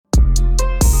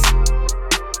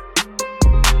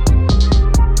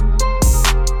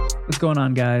going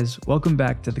on, guys? Welcome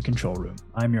back to the Control Room.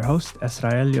 I'm your host,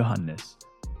 Esrael Johannes.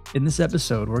 In this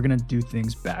episode, we're going to do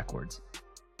things backwards.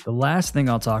 The last thing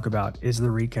I'll talk about is the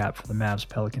recap for the Mavs,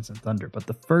 Pelicans, and Thunder, but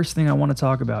the first thing I want to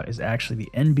talk about is actually the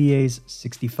NBA's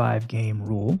 65-game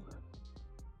rule,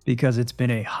 because it's been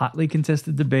a hotly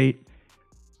contested debate,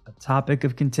 a topic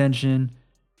of contention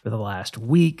for the last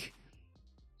week,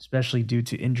 especially due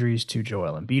to injuries to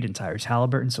Joel Embiid and Tyrese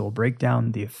Halliburton. So we'll break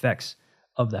down the effects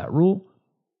of that rule.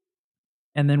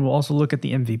 And then we'll also look at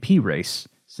the MVP race,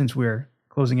 since we're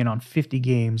closing in on 50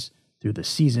 games through the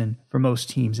season for most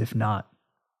teams, if not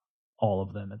all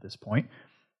of them at this point.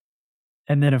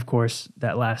 And then, of course,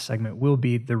 that last segment will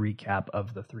be the recap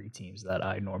of the three teams that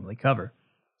I normally cover.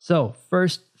 So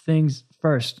first things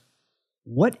first,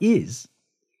 what is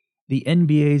the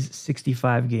NBA's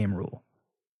 65-game rule?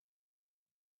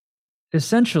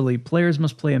 Essentially, players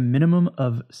must play a minimum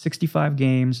of 65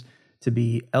 games to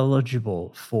be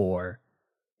eligible for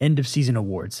end-of-season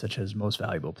awards such as Most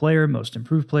Valuable Player, Most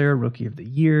Improved Player, Rookie of the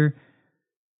Year,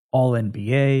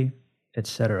 All-NBA,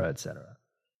 etc., etc.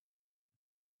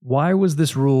 Why was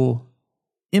this rule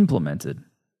implemented?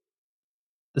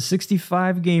 The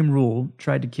 65-game rule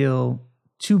tried to kill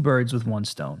two birds with one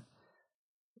stone: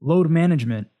 load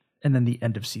management and then the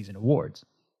end-of-season awards.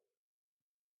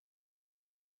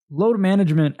 Load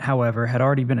management, however, had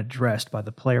already been addressed by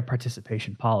the player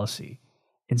participation policy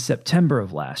in September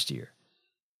of last year.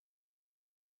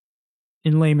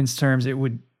 In layman's terms, it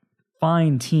would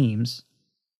fine teams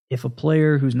if a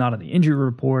player who's not on the injury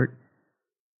report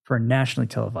for a nationally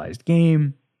televised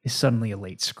game is suddenly a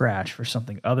late scratch for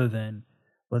something other than,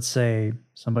 let's say,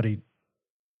 somebody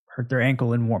hurt their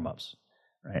ankle in warmups,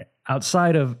 right?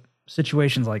 Outside of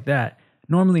situations like that,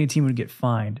 normally a team would get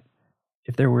fined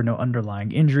if there were no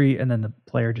underlying injury and then the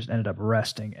player just ended up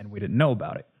resting and we didn't know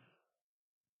about it.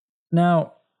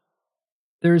 Now,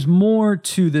 there's more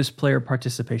to this player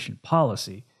participation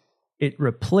policy. It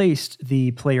replaced the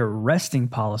player resting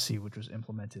policy, which was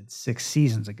implemented 6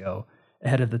 seasons ago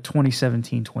ahead of the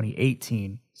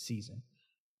 2017-2018 season.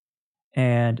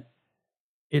 And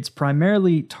it's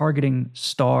primarily targeting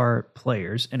star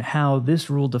players, and how this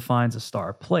rule defines a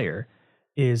star player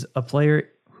is a player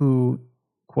who,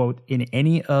 quote, in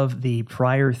any of the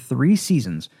prior 3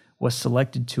 seasons was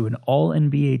selected to an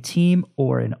All-NBA team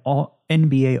or an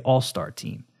All-NBA All-Star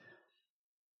team.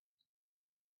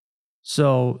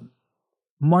 So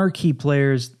marquee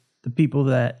players, the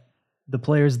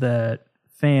players that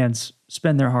fans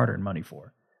spend their hard-earned money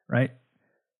for, right?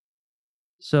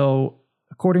 So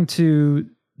according to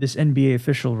this NBA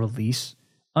official release,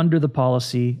 under the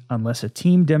policy, unless a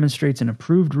team demonstrates an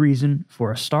approved reason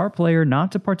for a star player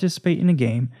not to participate in a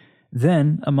game,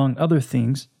 then, among other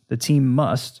things, the team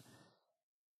must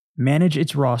manage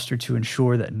its roster to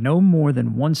ensure that no more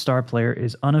than one star player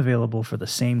is unavailable for the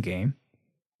same game,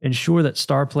 ensure that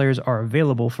star players are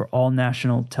available for all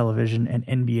national television and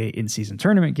NBA in-season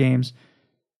tournament games,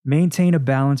 maintain a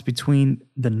balance between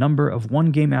the number of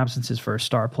one-game absences for a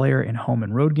star player in home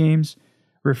and road games,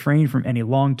 refrain from any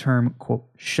long-term, quote,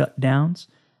 shutdowns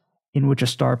in which a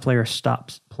star player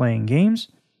stops playing games,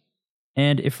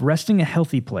 and if resting a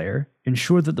healthy player,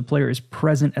 ensure that the player is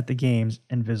present at the games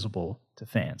and visible to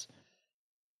fans.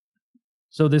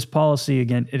 So this policy,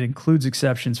 again, it includes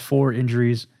exceptions for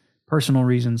injuries, personal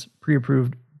reasons,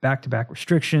 pre-approved back-to-back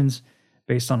restrictions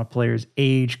based on a player's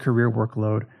age, career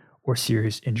workload, or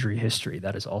serious injury history.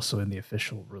 That is also in the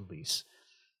official release.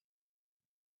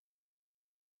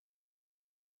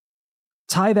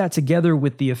 Tie that together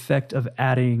with the effect of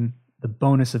adding the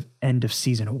bonus of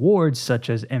end-of-season awards such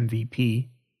as MVP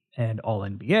and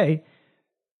All-NBA,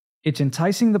 it's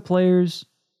enticing the players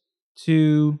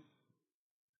to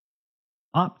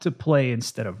opt to play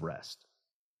instead of rest.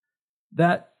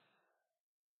 That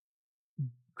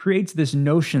creates this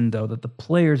notion, though, that the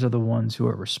players are the ones who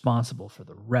are responsible for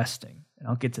the resting, and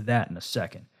I'll get to that in a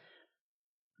second.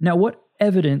 Now, what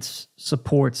evidence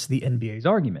supports the NBA's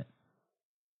argument?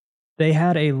 They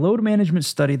had a load management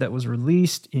study that was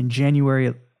released in January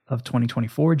of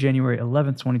 2024. January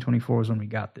 11th, 2024 was when we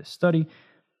got this study,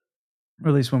 or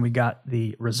at least when we got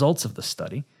the results of the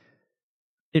study.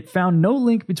 It found no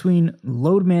link between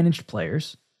load-managed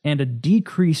players and a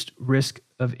decreased risk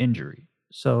of injury.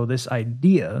 So this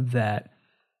idea that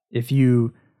if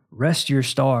you rest your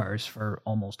stars for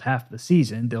almost half the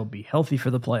season, they'll be healthy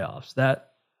for the playoffs,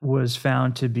 that was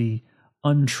found to be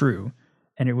untrue.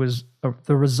 And it was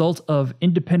the result of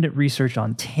independent research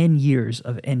on 10 years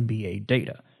of NBA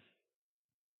data.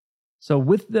 So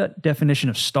with the definition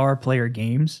of star player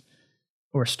games,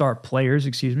 or star players,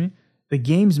 the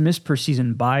games missed per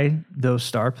season by those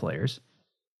star players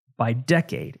by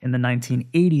decade. In the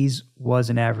 1980s was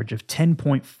an average of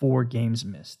 10.4 games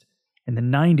missed. In the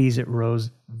 90s, it rose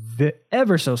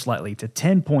ever so slightly to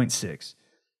 10.6.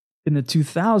 In the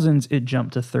 2000s, it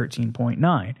jumped to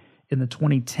 13.9. In the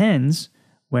 2010s,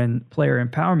 when player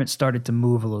empowerment started to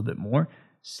move a little bit more,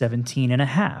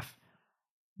 17.5.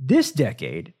 This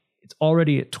decade, it's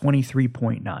already at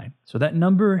 23.9. So that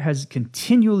number has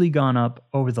continually gone up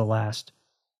over the last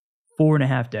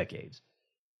 4.5 decades.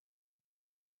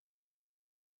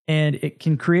 And it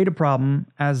can create a problem,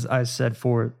 as I said,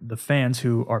 for the fans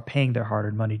who are paying their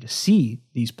hard-earned money to see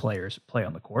these players play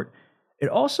on the court. It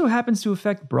also happens to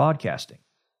affect broadcasting,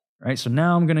 right? So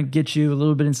now I'm going to get you a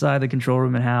little bit inside the control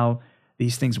room and how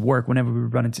these things work whenever we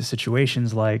run into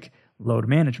situations like load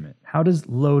management. How does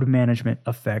load management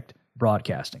affect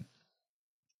broadcasting?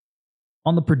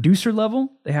 On the producer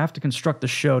level, they have to construct the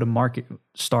show to market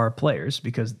star players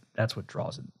because that's what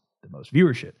draws in the most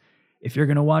viewership. If you're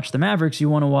going to watch the Mavericks, you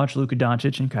want to watch Luka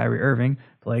Doncic and Kyrie Irving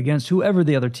play against whoever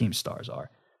the other team's stars are.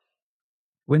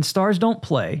 When stars don't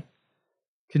play,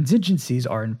 contingencies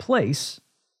are in place,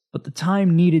 but the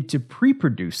time needed to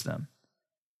pre-produce them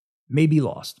may be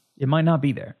lost. It might not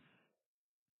be there.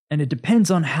 And it depends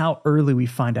on how early we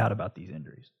find out about these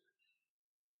injuries.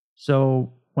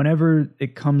 So whenever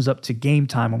it comes up to game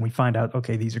time, when we find out,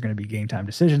 okay, these are going to be game time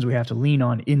decisions, we have to lean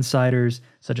on insiders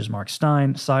such as Mark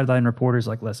Stein, sideline reporters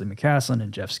like Leslie McCaslin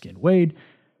and Jeff Skin Wade.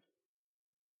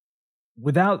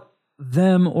 Without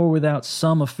them or without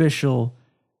some official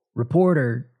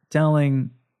reporter telling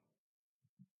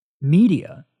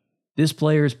media, this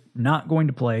player is not going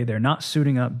to play, they're not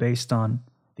suiting up based on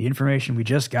the information we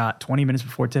just got 20 minutes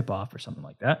before tip-off or something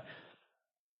like that,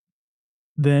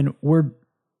 then we're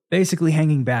basically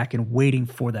hanging back and waiting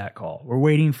for that call. We're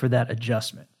waiting for that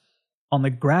adjustment. On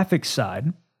the graphics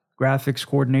side, graphics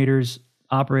coordinators,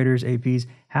 operators, APs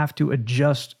have to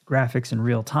adjust graphics in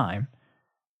real time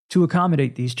to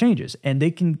accommodate these changes. And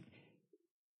they can,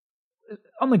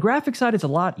 on the graphics side, it's a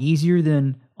lot easier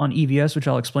than on EVS, which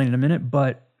I'll explain in a minute,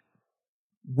 but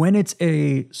when it's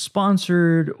a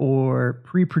sponsored or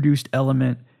pre-produced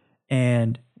element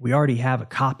and we already have a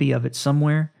copy of it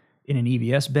somewhere in an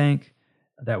EVS bank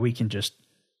that we can just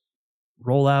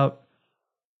roll out,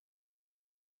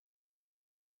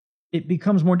 it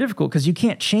becomes more difficult because you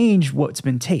can't change what's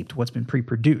been taped, what's been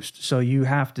pre-produced. So you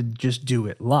have to just do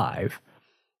it live.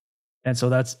 And so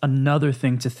that's another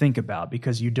thing to think about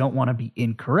because you don't want to be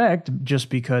incorrect just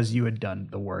because you had done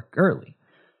the work early.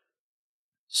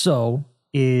 So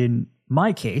in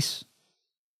my case,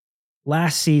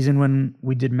 last season when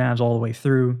we did Mavs all the way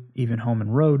through, even home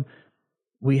and road,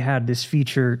 we had this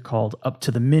feature called Up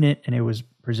to the Minute, and it was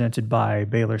presented by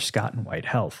Baylor Scott and White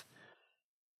Health.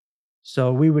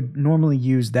 So we would normally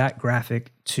use that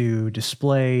graphic to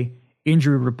display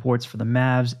injury reports for the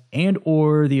Mavs and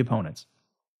or the opponents.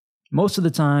 Most of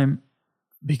the time,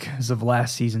 because of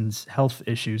last season's health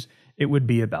issues, it would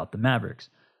be about the Mavericks.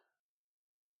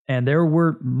 And there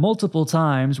were multiple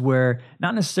times where,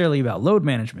 not necessarily about load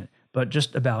management, but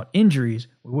just about injuries,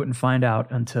 we wouldn't find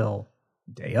out until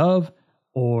day of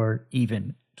or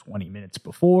even 20 minutes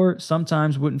before.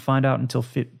 Sometimes wouldn't find out until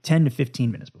 10 to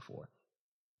 15 minutes before.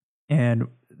 And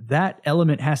that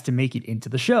element has to make it into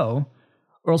the show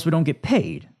or else we don't get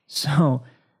paid. So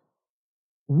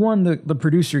one, the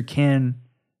producer can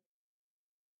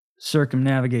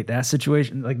circumnavigate that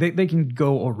situation. Like they can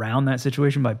go around that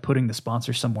situation by putting the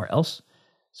sponsor somewhere else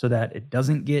so that it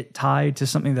doesn't get tied to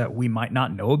something that we might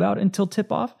not know about until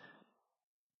tip off.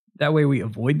 That way we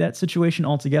avoid that situation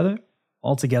altogether.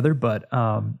 But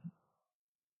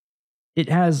it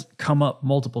has come up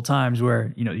multiple times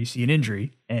where, you see an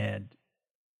injury and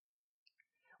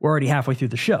we're already halfway through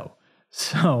the show.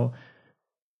 So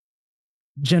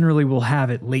generally we'll have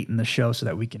it late in the show so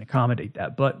that we can accommodate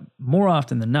that. But more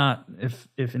often than not,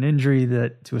 if an injury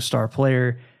that to a star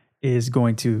player is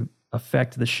going to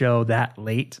affect the show that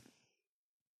late,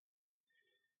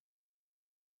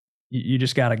 you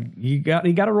just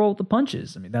gotta roll with the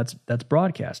punches. I mean, that's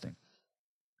broadcasting.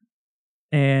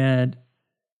 And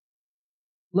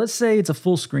let's say it's a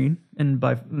full screen, and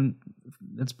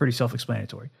that's pretty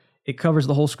self-explanatory. It covers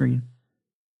the whole screen.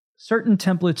 Certain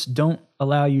templates don't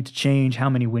allow you to change how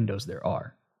many windows there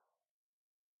are.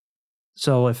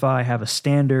 So if I have a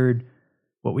standard,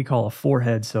 what we call a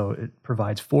four-head, so it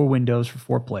provides 4 windows for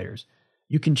 4 players,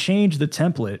 you can change the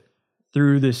template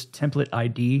through this template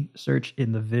ID search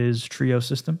in the Viz Trio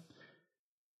system.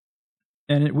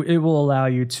 And it will allow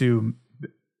you to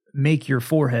make your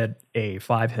 4-head a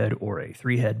 5-head or a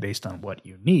 3-head based on what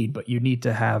you need, but you need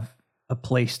to have a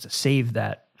place to save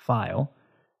that file,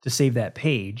 to save that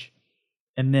page,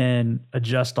 and then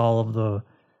adjust all of the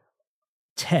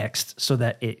text so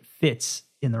that it fits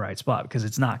in the right spot, because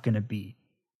it's not going to be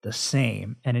the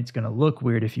same and it's going to look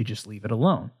weird if you just leave it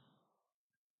alone.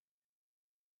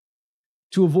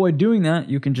 To avoid doing that,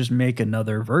 you can just make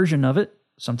another version of it.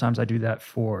 Sometimes I do that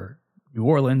for New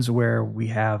Orleans, where we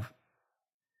have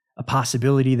a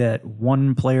possibility that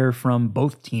one player from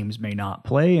both teams may not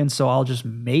play, and so I'll just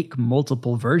make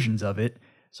multiple versions of it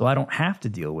so I don't have to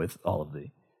deal with all of the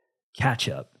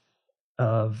catch-up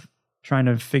of trying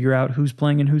to figure out who's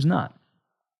playing and who's not.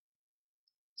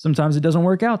 Sometimes it doesn't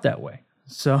work out that way.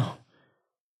 So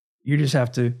you just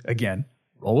have to, again,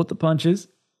 roll with the punches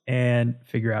and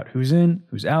figure out who's in,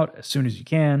 who's out as soon as you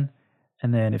can.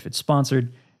 And then if it's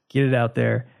sponsored, get it out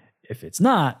there. If it's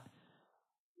not,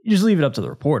 you just leave it up to the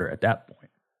reporter at that point.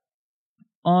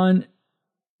 On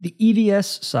the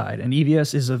EVS side, and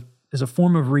EVS is a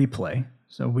form of replay,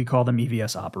 so we call them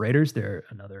EVS operators. They're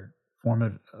another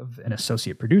form of an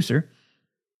associate producer.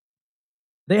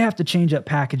 They have to change up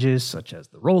packages such as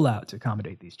the rollout to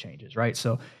accommodate these changes, right?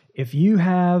 So if you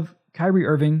have Kyrie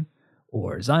Irving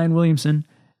or Zion Williamson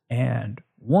and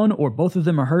one or both of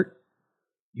them are hurt,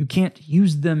 you can't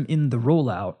use them in the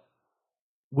rollout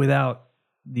without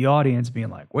the audience being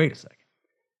like, wait a second,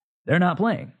 they're not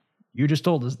playing. You just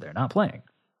told us they're not playing.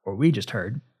 Or we just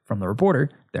heard from the reporter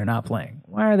they're not playing.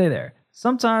 Why are they there?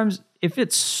 Sometimes if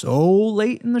it's so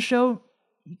late in the show,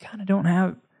 you kind of don't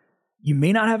have, you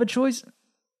may not have a choice,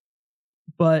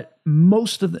 but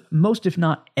most if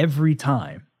not every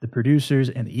time, the producers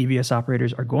and the EVS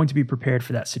operators are going to be prepared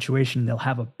for that situation. They'll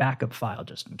have a backup file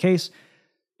just in case.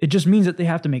 It just means that they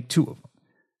have to make two of them.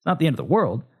 It's not the end of the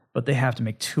world, but they have to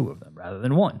make two of them rather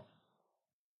than one.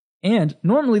 And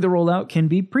normally the rollout can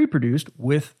be pre-produced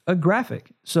with a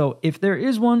graphic. So if there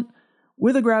is one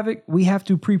with a graphic, we have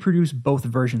to pre-produce both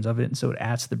versions of it. And so it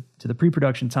adds to the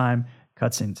pre-production time,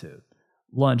 cuts into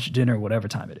lunch, dinner, whatever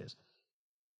time it is.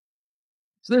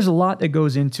 So there's a lot that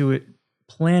goes into it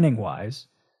planning-wise,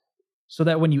 so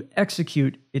that when you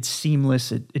execute, it's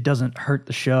seamless. It doesn't hurt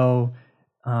the show.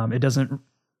 It doesn't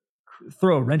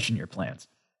throw a wrench in your plans.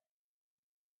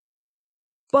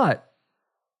 But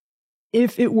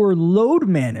if it were load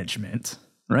management,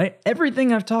 right?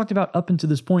 Everything I've talked about up until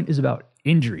this point is about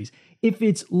injuries. If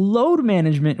it's load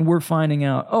management and we're finding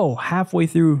out, halfway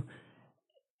through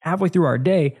our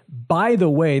day, by the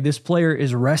way, this player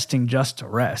is resting just to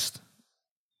rest.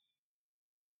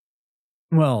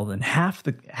 Well, then half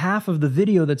of the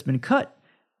video that's been cut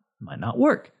might not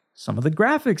work. Some of the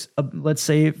graphics, let's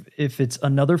say if it's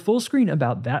another full screen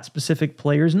about that specific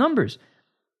player's numbers,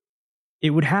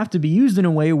 it would have to be used in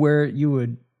a way where you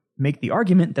would make the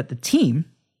argument that the team,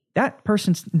 that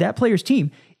player's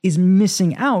team, is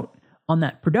missing out on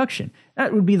that production.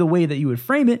 That would be the way that you would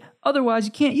frame it. Otherwise,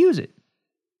 you can't use it.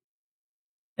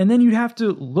 And then you'd have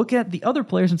to look at the other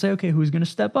players and say, okay, who's going to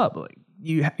step up? Like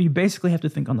you basically have to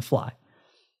think on the fly.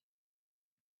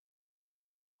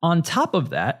 On top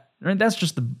of that, right, that's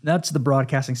the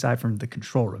broadcasting side from the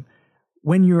control room.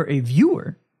 When you're a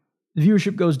viewer, the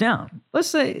viewership goes down. Let's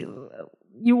say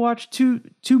you watch two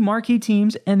marquee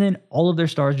teams and then all of their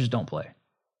stars just don't play.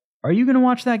 Are you going to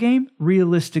watch that game?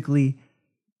 Realistically,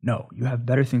 no. You have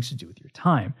better things to do with your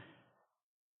time.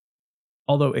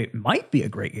 Although it might be a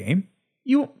great game,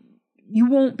 you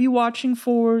won't be watching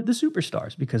for the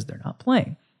superstars because they're not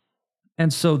playing.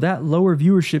 And so that lower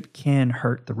viewership can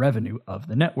hurt the revenue of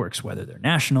the networks, whether they're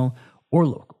national or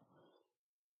local.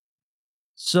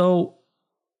 So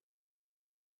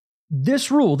this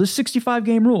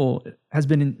 65-game rule, has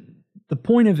been, the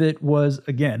point of it was,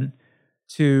 again,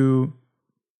 to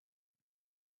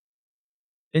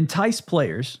entice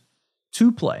players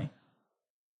to play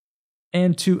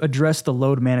and to address the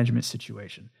load management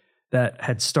situation that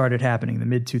had started happening in the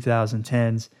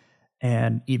mid-2010s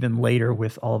and even later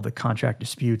with all of the contract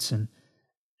disputes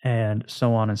and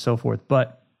so on and so forth.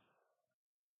 But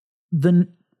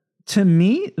to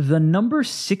me, the number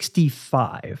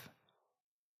 65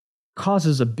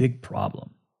 causes a big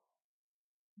problem.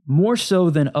 More so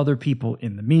than other people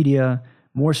in the media,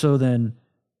 more so than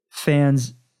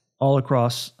fans all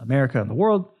across America and the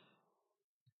world.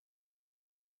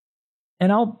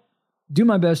 And I'll do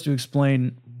my best to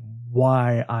explain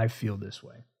why I feel this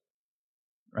way.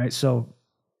 Right? So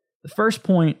the first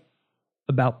point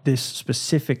about this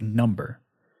specific number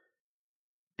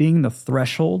being the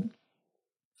threshold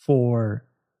for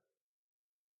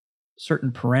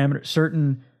certain parameters,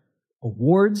 certain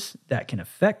awards that can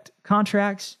affect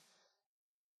contracts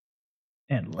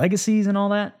and legacies and all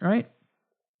that, right?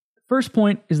 The first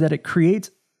point is that it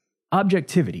creates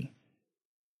objectivity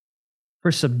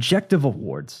for subjective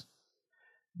awards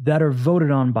that are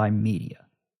voted on by media.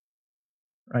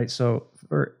 right? So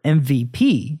for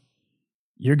MVP,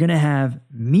 you're going to have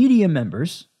media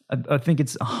members. I think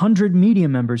it's 100 media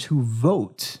members who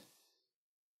vote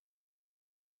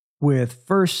with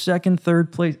first, second,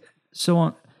 third place, so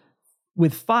on,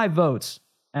 with 5 votes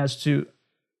as to,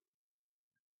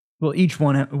 well, each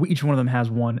one of them has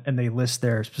one, and they list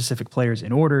their specific players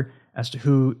in order as to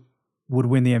who would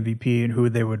win the MVP and who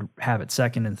they would have at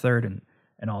second and third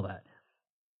and all that.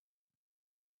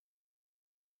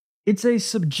 It's a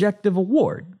subjective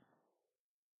award.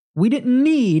 We didn't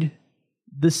need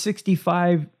the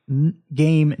 65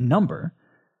 game number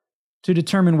to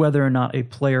determine whether or not a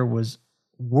player was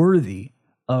worthy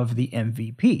of the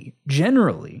MVP.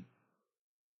 Generally,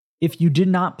 if you did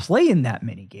not play in that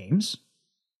many games,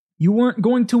 you weren't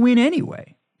going to win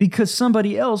anyway, because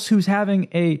somebody else who's having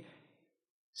a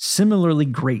similarly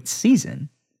great season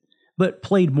but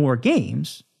played more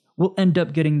games will end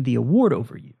up getting the award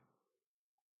over you.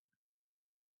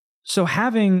 So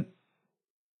having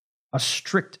a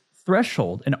strict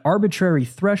threshold, an arbitrary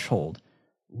threshold,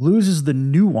 loses the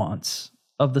nuance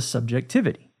of the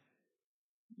subjectivity.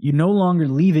 You no longer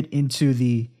leave it into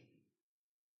the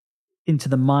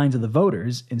minds of the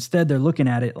voters. Instead, they're looking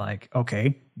at it like,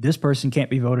 okay, this person can't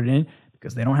be voted in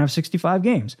because they don't have 65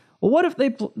 games. Well, what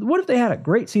if they had a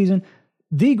great season,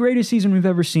 the greatest season we've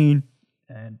ever seen,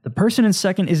 and the person in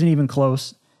second isn't even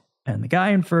close, and the guy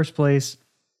in first place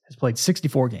has played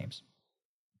 64 games?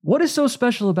 What is so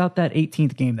special about that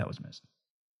 18th game that was missed?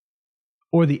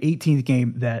 Or the 18th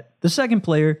game that the second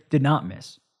player did not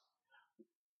miss?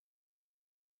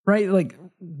 Right? Like,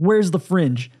 where's the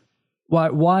fringe?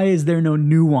 Why is there no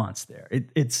nuance there?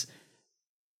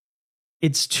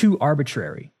 It's too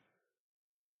arbitrary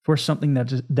for something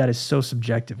that is so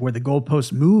subjective, where the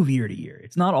goalposts move year to year.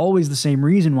 It's not always the same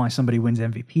reason why somebody wins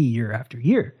MVP year after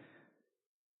year.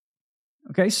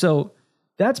 Okay, so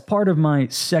that's part of my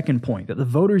second point, that the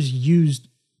voters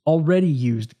already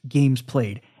used games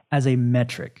played as a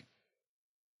metric.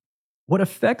 What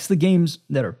affects the games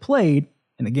that are played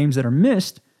and the games that are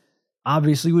missed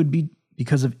obviously would be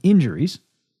because of injuries,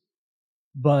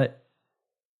 but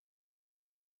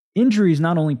injuries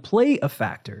not only play a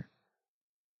factor,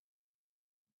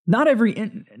 not every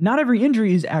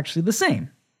injury is actually the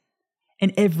same.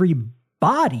 And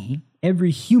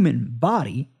every human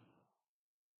body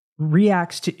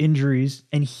reacts to injuries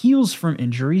and heals from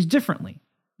injuries differently.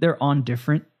 They're on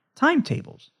different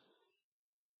timetables.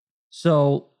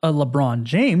 So a LeBron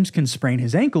James can sprain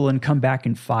his ankle and come back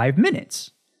in 5 minutes.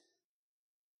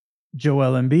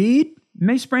 Joel Embiid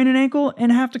may sprain an ankle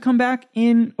and have to come back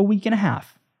in a week and a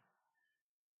half.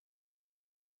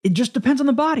 It just depends on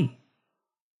the body.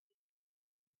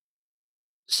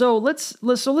 So let's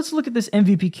look at this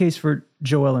MVP case for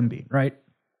Joel Embiid, right?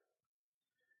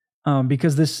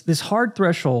 Because this hard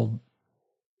threshold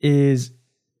is,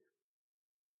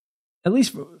 at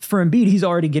least for Embiid, he's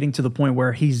already getting to the point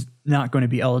where he's not going to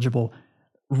be eligible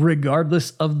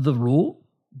regardless of the rule.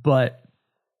 But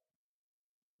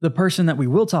the person that we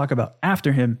will talk about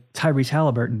after him, Tyrese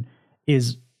Halliburton,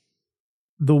 is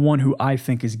the one who I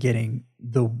think is getting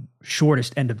the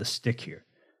shortest end of the stick here.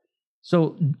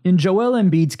 So in Joel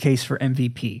Embiid's case for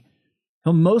MVP,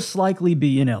 he'll most likely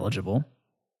be ineligible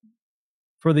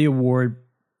for the award.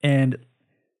 And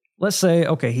let's say,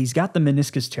 okay, he's got the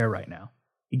meniscus tear right now.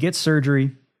 He gets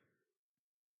surgery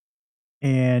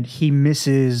and he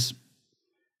misses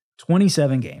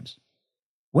 27 games.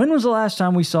 When was the last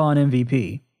time we saw an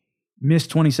MVP miss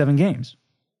 27 games?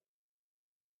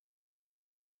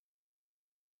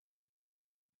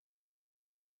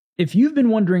 If you've been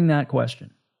wondering that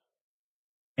question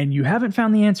and you haven't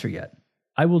found the answer yet,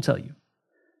 I will tell you.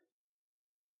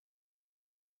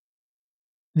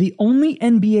 The only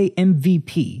NBA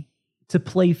MVP to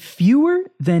play fewer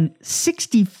than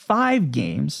 65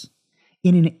 games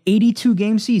in an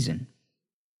 82-game season,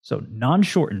 so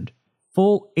non-shortened,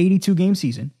 full 82-game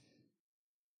season,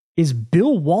 is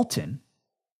Bill Walton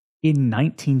in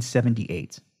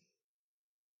 1978.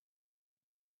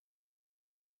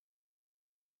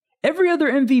 Every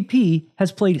other MVP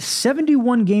has played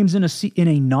 71 games in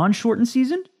a non-shortened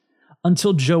season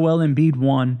until Joel Embiid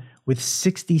won with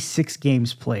 66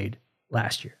 games played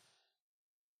last year.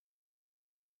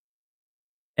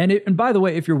 And by the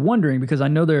way, if you're wondering, because I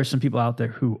know there are some people out there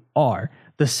who are,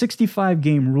 the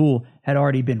 65-game rule had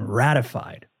already been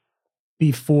ratified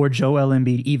before Joel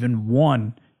Embiid even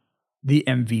won the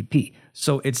MVP.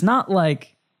 So it's not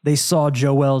like they saw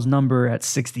Joel's number at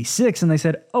 66 and they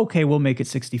said, okay, we'll make it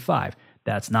 65.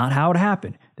 That's not how it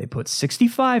happened. They put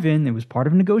 65 in. It was part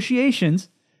of negotiations.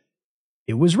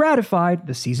 It was ratified.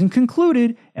 The season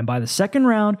concluded. And by the second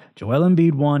round, Joel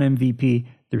Embiid won MVP.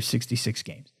 through 66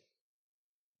 games.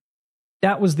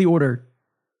 That was the order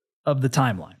of the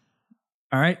timeline.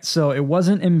 All right. So it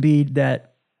wasn't Embiid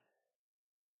that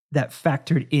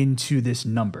factored into this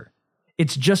number.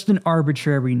 It's just an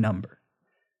arbitrary number.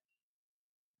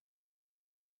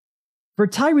 For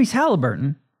Tyrese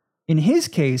Halliburton, in his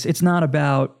case, it's not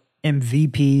about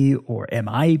MVP or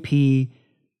MIP.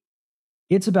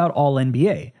 It's about All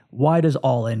NBA. Why does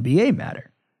All NBA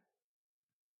matter?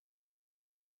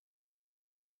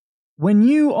 When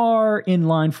you are in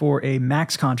line for a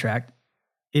max contract,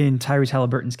 in Tyrese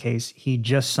Halliburton's case, he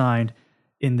just signed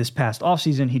in this past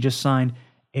offseason, he just signed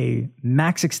a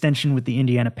max extension with the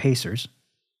Indiana Pacers.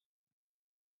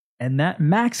 And that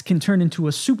max can turn into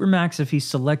a super max if he's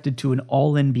selected to an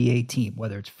All-NBA team,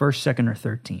 whether it's first, second, or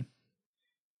third team.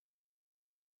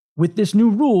 With this new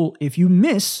rule, if you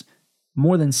miss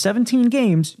more than 17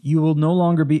 games, you will no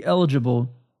longer be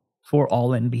eligible for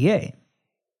All-NBA.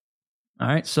 All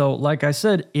right, so like I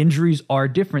said, injuries are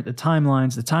different. The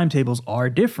timelines, the timetables are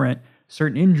different.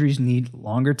 Certain injuries need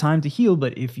longer time to heal,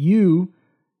 but if you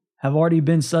have already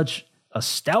been such a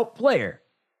stout player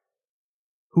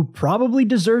who probably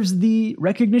deserves the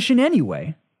recognition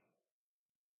anyway,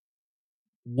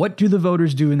 what do the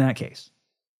voters do in that case?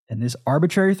 And this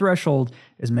arbitrary threshold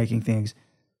is making things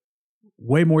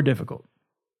way more difficult.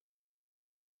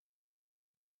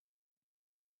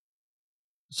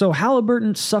 So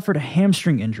Halliburton suffered a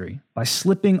hamstring injury by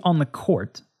slipping on the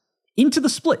court into the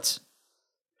splits.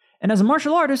 And as a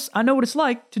martial artist, I know what it's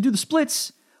like to do the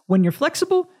splits when you're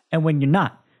flexible and when you're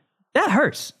not. That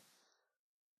hurts.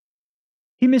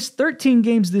 He missed 13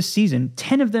 games this season,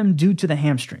 10 of them due to the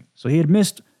hamstring. So he had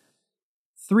missed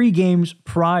 3 games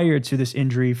prior to this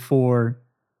injury for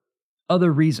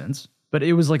other reasons, but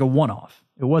it was like a one-off.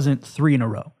 It wasn't 3 in a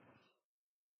row.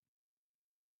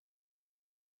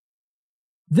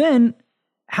 Then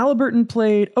Halliburton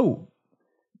played,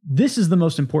 this is the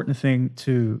most important thing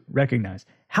to recognize.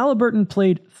 Halliburton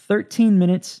played 13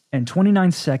 minutes and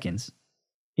 29 seconds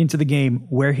into the game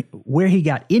where he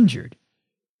got injured.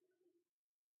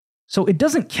 So it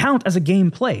doesn't count as a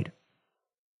game played.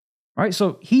 All right,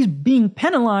 so he's being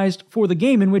penalized for the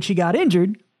game in which he got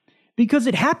injured because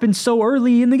it happened so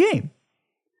early in the game.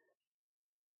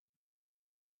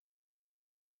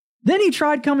 Then he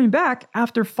tried coming back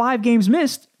after 5 games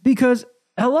missed because,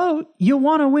 hello, you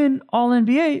want to win All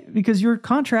NBA because your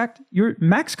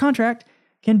max contract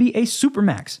can be a super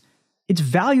max. It's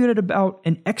valued at about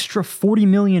an extra $40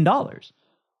 million.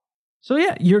 So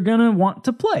yeah, you're going to want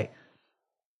to play.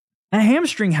 A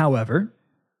hamstring, however,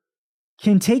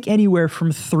 can take anywhere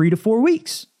from 3 to 4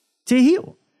 weeks to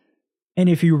heal. And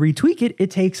if you retweak it, it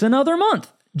takes another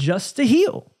month just to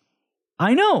heal.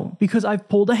 I know, because I've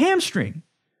pulled a hamstring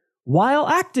while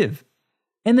active.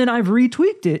 And then I've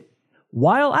retweaked it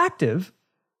while active,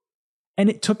 and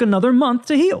it took another month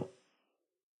to heal.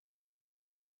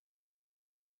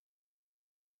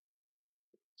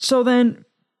 So then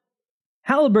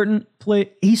Halliburton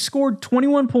he scored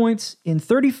 21 points in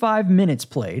 35 minutes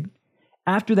played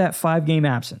after that 5-game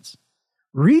absence.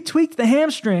 Retweaked the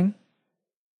hamstring,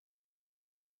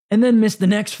 and then missed the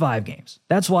next 5 games.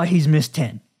 That's why he's missed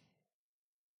 10.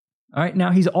 All right,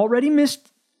 now he's already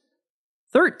missed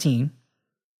 13.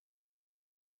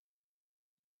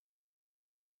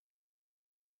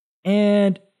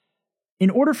 And in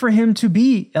order for him to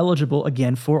be eligible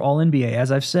again for All NBA,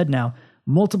 as I've said now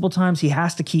multiple times, he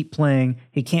has to keep playing.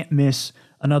 He can't miss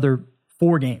another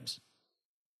 4 games.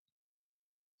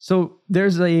 So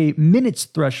there's a minutes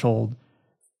threshold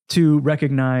to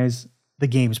recognize the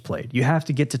games played. You have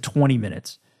to get to 20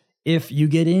 minutes. If you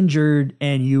get injured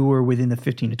and you were within the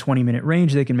 15 to 20 minute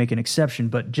range, they can make an exception,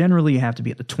 but generally you have to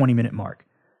be at the 20-minute mark.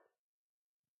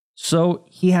 So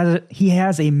he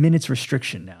has a minutes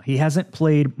restriction now. He hasn't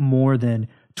played more than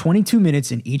 22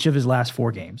 minutes in each of his last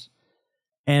 4 games.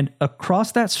 And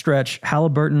across that stretch,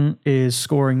 Halliburton is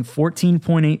scoring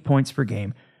 14.8 points per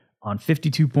game on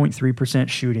 52.3%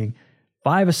 shooting,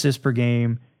 5 assists per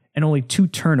game, and only 2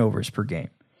 turnovers per game.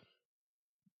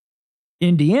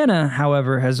 Indiana,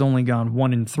 however, has only gone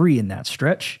 1-3 in that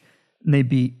stretch, and they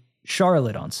beat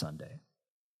Charlotte on Sunday.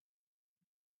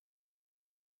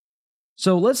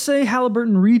 So let's say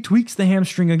Halliburton retweaks the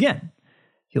hamstring again.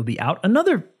 He'll be out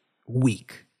another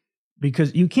week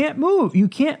because you can't move. You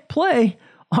can't play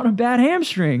on a bad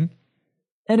hamstring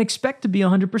and expect to be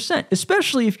 100%,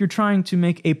 especially if you're trying to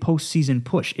make a postseason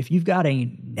push. If you've got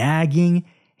a nagging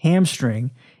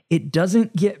hamstring, it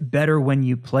doesn't get better when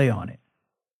you play on it.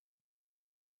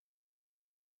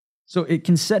 So it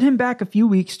can set him back a few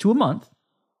weeks to a month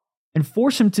and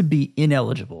force him to be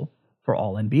ineligible for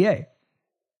All NBA.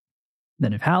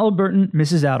 then if Halliburton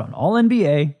misses out on all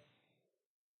NBA,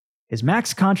 his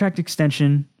max contract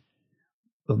extension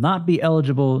will not be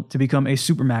eligible to become a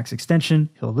supermax extension.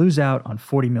 He'll lose out on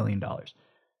 $40 million.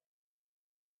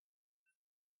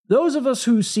 Those of us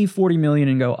who see $40 million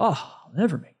and go, oh, I'll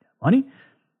never make that money,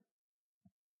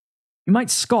 you might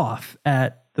scoff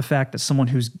at the fact that someone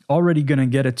who's already going to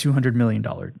get a $200 million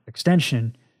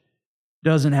extension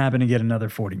doesn't happen to get another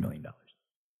 $40 million.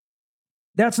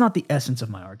 That's not the essence of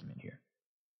my argument here.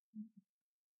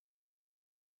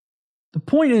 The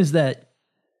point is that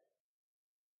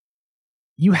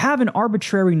you have an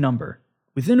arbitrary number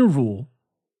within a rule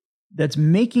that's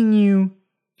making you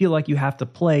feel like you have to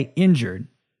play injured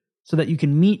so that you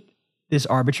can meet this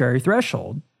arbitrary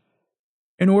threshold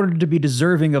in order to be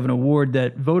deserving of an award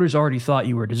that voters already thought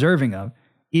you were deserving of,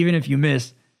 even if you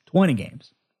miss 20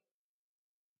 games.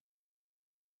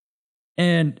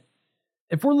 And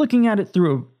if we're looking at it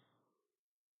through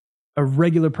a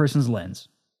regular person's lens,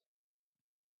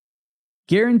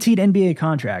 guaranteed NBA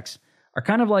contracts are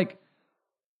kind of like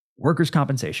workers'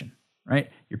 compensation, right?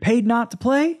 You're paid not to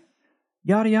play,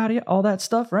 yada, yada, yada, all that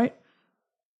stuff, right?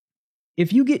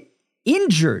 If you get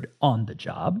injured on the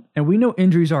job, and we know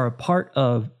injuries are a part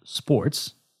of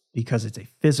sports because it's a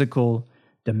physical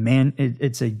demand,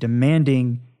 it's a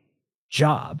demanding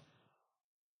job.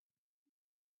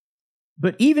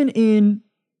 But even in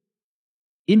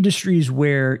industries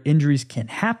where injuries can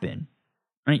happen,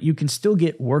 right, you can still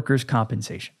get workers'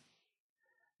 compensation.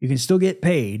 You can still get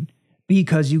paid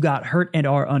because you got hurt and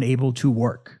are unable to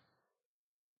work.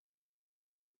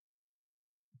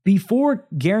 Before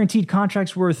guaranteed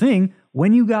contracts were a thing,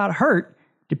 when you got hurt,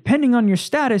 depending on your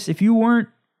status, if you weren't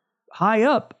high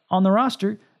up on the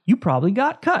roster, you probably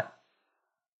got cut.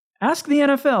 Ask the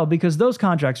NFL because those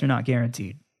contracts are not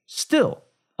guaranteed. Still,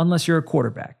 unless you're a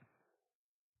quarterback.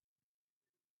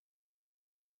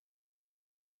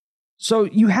 So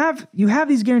you have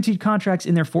these guaranteed contracts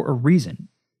in there for a reason.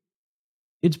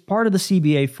 It's part of the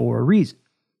CBA for a reason.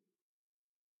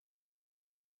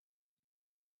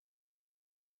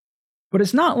 But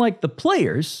it's not like the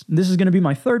players, and this is going to be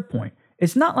my third point,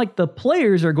 it's not like the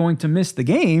players are going to miss the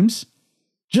games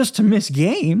just to miss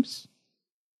games.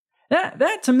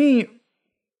 That to me,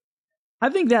 I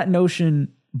think that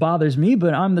notion bothers me,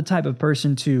 but I'm the type of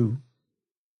person to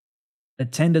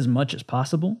attend as much as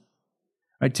possible,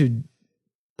 right? To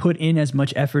put in as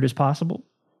much effort as possible.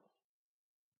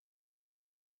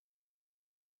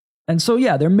 And so,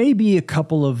 yeah, there may be a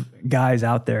couple of guys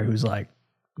out there who's like,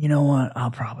 you know what,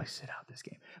 I'll probably sit out this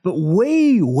game. But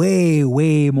way, way,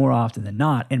 way more often than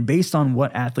not, and based on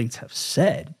what athletes have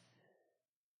said,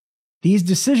 these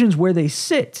decisions where they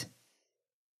sit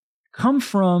come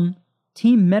from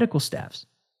team medical staffs.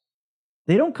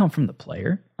 They don't come from the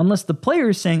player, unless the player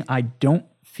is saying, I don't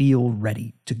feel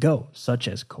ready to go, such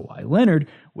as Kawhi Leonard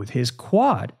with his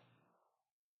quad.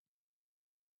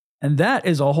 And that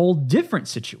is a whole different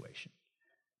situation.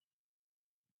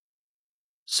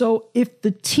 So if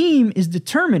the team is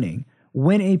determining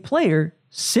when a player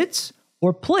sits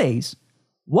or plays,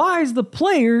 why is the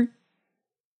player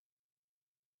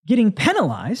getting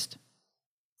penalized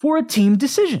for a team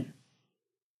decision?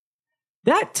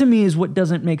 That to me is what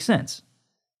doesn't make sense,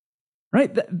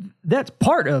 right? That's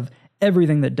part of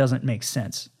everything that doesn't make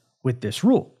sense with this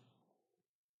rule.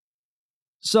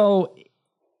 So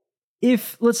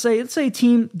if, let's say a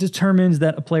team determines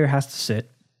that a player has to sit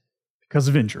because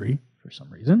of injury for some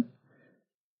reason,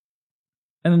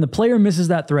 and then the player misses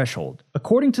that threshold,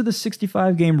 according to the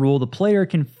 65-game rule, the player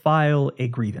can file a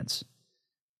grievance.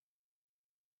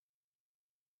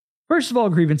 First of all,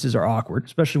 grievances are awkward,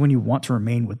 especially when you want to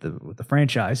remain with the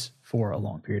franchise for a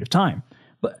long period of time.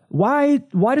 But why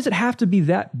does it have to be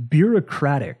that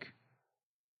bureaucratic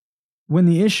when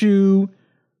the issue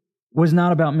was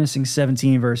not about missing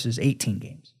 17 versus 18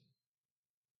 games?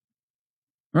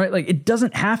 Right? Like, it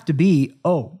doesn't have to be,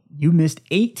 oh, you missed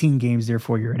 18 games,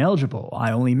 therefore you're ineligible.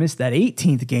 I only missed that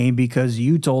 18th game because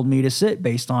you told me to sit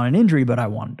based on an injury, but I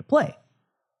wanted to play.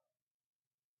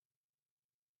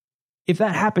 If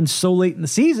that happens so late in the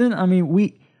season, I mean,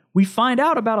 we find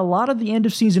out about a lot of the end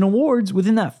of season awards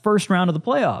within that first round of the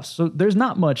playoffs. So there's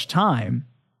not much time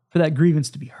for that grievance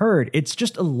to be heard. It's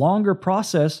just a longer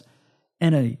process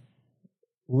and a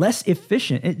less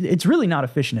efficient. It's really not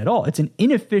efficient at all. It's an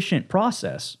inefficient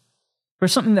process for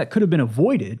something that could have been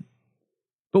avoided,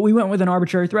 but we went with an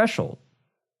arbitrary threshold.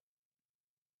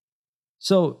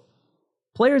 So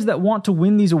players that want to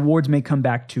win these awards may come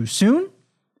back too soon,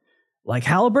 like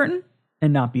Halliburton,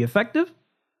 and not be effective.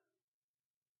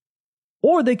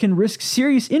 Or they can risk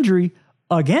serious injury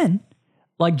again,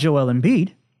 like Joel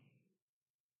Embiid,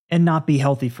 and not be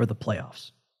healthy for the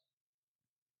playoffs.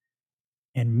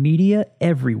 And media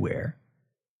everywhere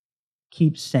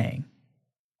keeps saying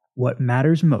what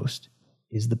matters most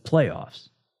is the playoffs.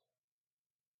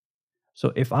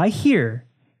 So if I hear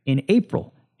in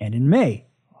April and in May,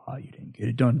 you didn't get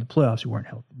it done in the playoffs, you weren't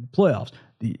healthy in the playoffs,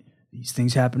 these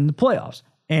things happen in the playoffs,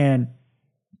 and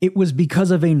it was because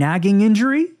of a nagging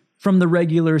injury from the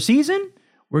regular season,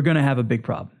 we're going to have a big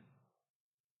problem.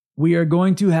 We are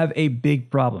going to have a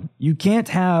big problem. You can't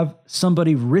have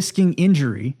somebody risking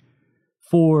injury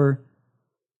for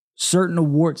certain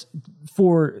awards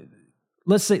for,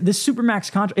 let's say, this Supermax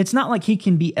contract. It's not like he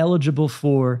can be eligible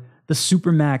for the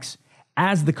Supermax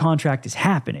as the contract is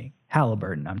happening.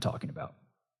 Halliburton, I'm talking about.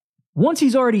 Once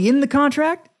he's already in the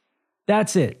contract,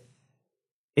 that's it.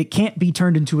 It can't be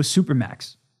turned into a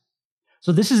Supermax.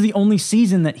 So this is the only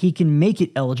season that he can make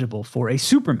it eligible for a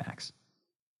Supermax.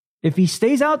 If he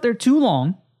stays out there too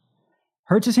long,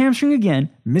 hurts his hamstring again,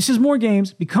 misses more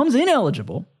games, becomes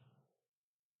ineligible,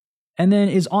 and then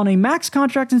is on a max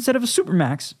contract instead of a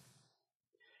Supermax,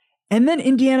 and then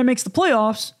Indiana makes the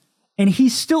playoffs, and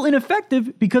he's still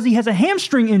ineffective because he has a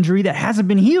hamstring injury that hasn't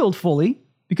been healed fully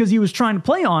because he was trying to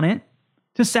play on it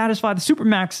to satisfy the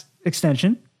Supermax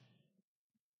extension.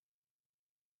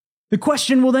 The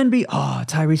question will then be,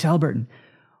 Tyrese Halliburton,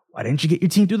 why didn't you get your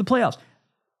team through the playoffs?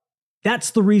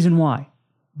 That's the reason why.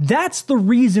 That's the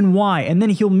reason why. And then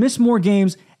he'll miss more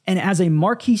games, and as a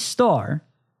marquee star,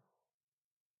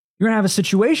 you're going to have a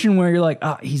situation where you're like,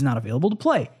 he's not available to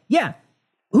play. Yeah.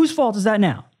 Whose fault is that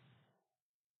now?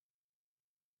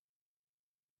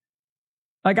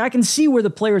 Like, I can see where the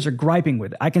players are griping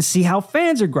with it. I can see how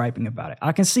fans are griping about it.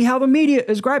 I can see how the media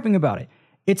is griping about it.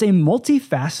 It's a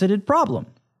multifaceted problem.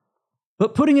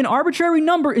 But putting an arbitrary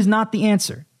number is not the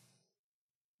answer.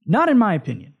 Not in my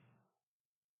opinion.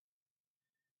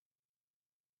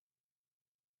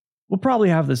 We'll probably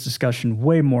have this discussion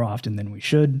way more often than we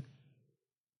should.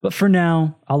 But for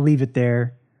now, I'll leave it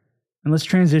there. And let's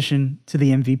transition to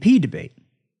the MVP debate.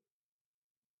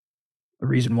 The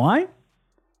reason why?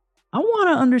 I want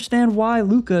to understand why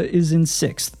Luka is in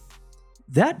 6th.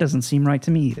 That doesn't seem right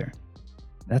to me either.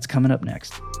 That's coming up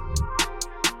next.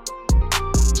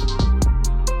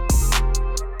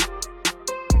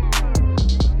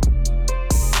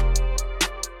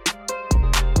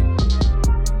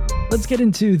 Let's get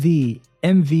into the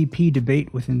MVP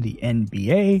debate within the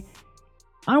NBA.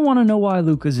 I want to know why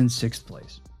Luka's in 6th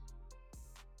place.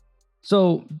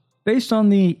 So, based on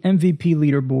the MVP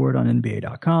leaderboard on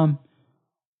NBA.com,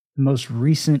 the most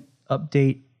recent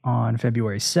update on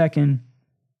February 2nd,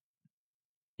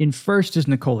 in first is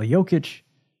Nikola Jokic,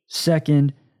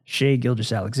 second, Shai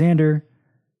Gilgeous-Alexander.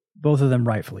 Both of them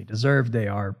rightfully deserved. They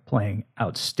are playing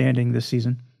outstanding this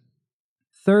season.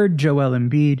 Third, Joel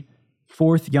Embiid.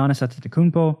 Fourth, Giannis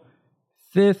Antetokounmpo.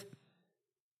 Fifth,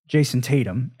 Jason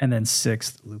Tatum. And then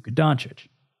sixth, Luka Doncic.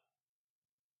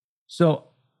 So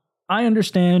I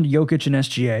understand Jokic and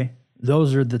SGA.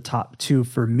 Those are the top two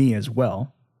for me as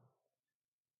well.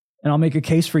 And I'll make a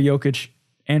case for Jokic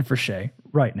and for Shai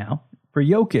right now. For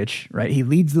Jokic, right, he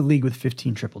leads the league with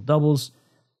 15 triple-doubles.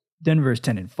 Denver is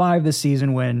 10-5 this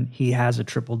season when he has a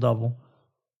triple-double,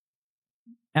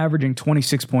 averaging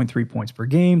 26.3 points per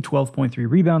game, 12.3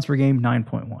 rebounds per game,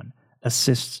 9.1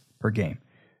 assists per game.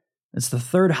 It's the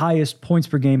third highest points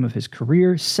per game of his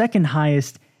career, second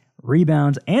highest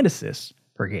rebounds and assists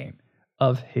per game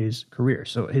of his career.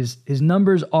 So his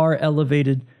numbers are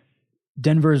elevated.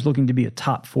 Denver is looking to be a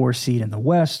top 4 seed in the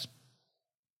West.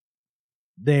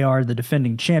 They are the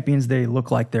defending champions. They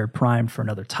look like they're primed for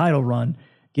another title run,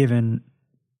 given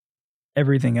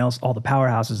everything else, all the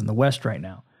powerhouses in the West right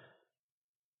now.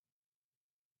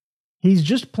 He's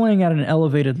just playing at an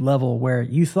elevated level where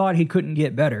you thought he couldn't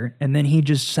get better, and then he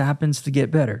just happens to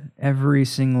get better every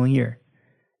single year.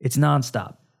 It's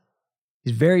nonstop.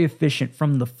 He's very efficient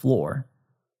from the floor.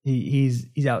 He's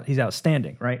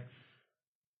outstanding, right?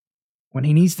 When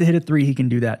he needs to hit a three, he can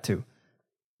do that too.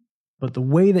 But the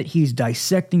way that he's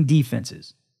dissecting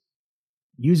defenses,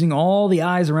 using all the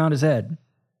eyes around his head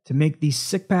to make these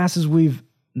sick passes we've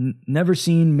never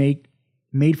seen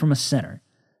made from a center,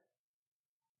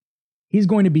 he's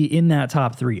going to be in that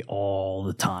top 3 all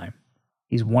the time.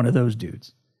 He's one of those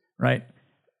dudes, right?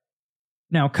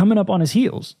 Now, coming up on his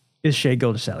heels is Shai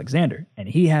Gilgeous-Alexander, and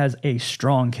he has a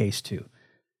strong case too.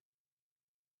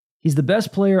 He's the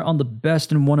best player on the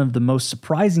best and one of the most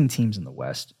surprising teams in the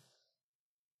West.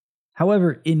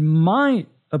 However, in my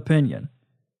opinion,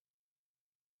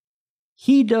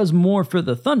 he does more for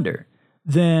the Thunder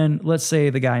than, let's say,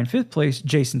 the guy in 5th place,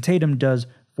 Jason Tatum, does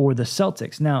for the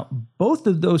Celtics. Now, both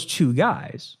of those two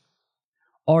guys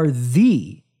are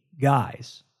the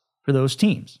guys for those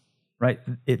teams, right?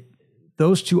 The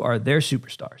Those two are their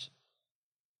superstars.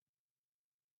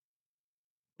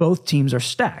 Both teams are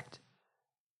stacked.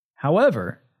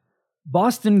 However,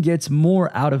 Boston gets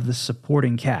more out of the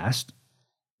supporting cast,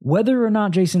 whether or not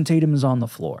Jason Tatum is on the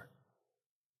floor.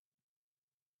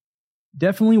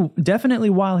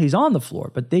 Definitely while he's on the floor,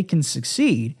 but they can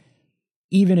succeed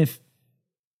even if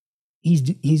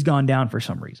he's gone down for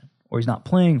some reason or he's not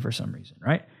playing for some reason,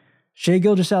 right? Shai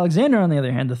Gilgeous-Alexander, on the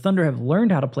other hand, the Thunder have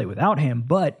learned how to play without him,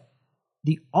 but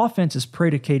the offense is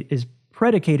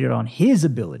predicated on his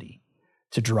ability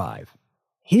to drive,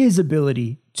 his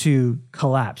ability to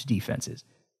collapse defenses.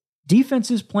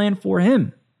 Defenses plan for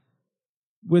him.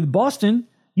 With Boston,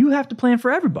 you have to plan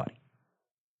for everybody.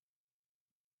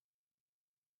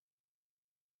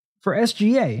 For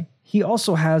SGA, he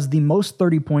also has the most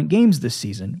 30-point games this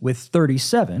season with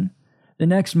 37. The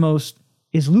next most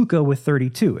is Luka with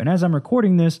 32. And as I'm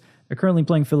recording this, they're currently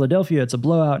playing Philadelphia. It's a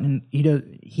blowout, and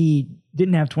he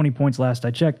didn't have 20 points last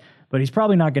I checked, but he's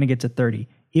probably not going to get to 30.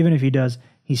 Even if he does,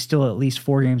 he's still at least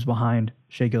 4 games behind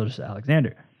Shai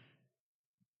Gilgeous-Alexander.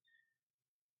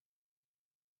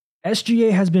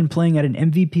 SGA has been playing at an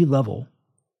MVP level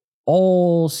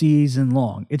all season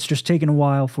long. It's just taken a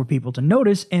while for people to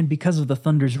notice, and because of the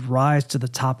Thunder's rise to the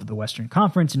top of the Western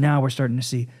Conference, now we're starting to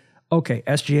see, okay,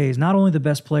 SGA is not only the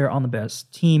best player on the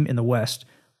best team in the West,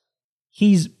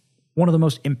 he's one of the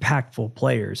most impactful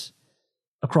players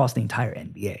across the entire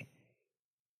NBA.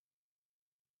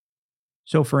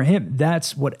 So for him,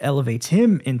 that's what elevates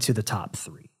him into the top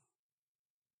 3.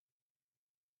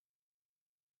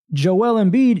 Joel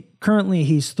Embiid, currently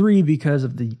he's 3 because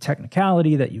of the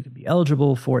technicality that you could be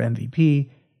eligible for MVP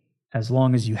as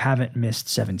long as you haven't missed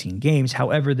 17 games.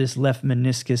 However, this left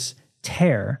meniscus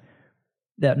tear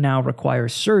that now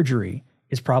requires surgery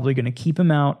is probably going to keep him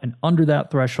out and under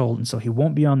that threshold, and so he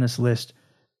won't be on this list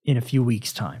in a few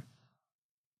weeks' time.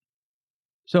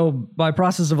 So by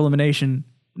process of elimination,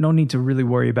 no need to really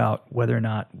worry about whether or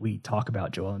not we talk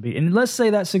about Joel Embiid. And let's say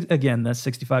that, again, that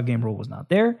 65-game rule was not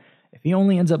there. If he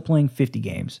only ends up playing 50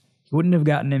 games, he wouldn't have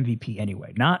gotten MVP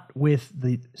anyway, not with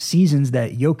the seasons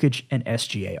that Jokic and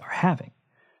SGA are having.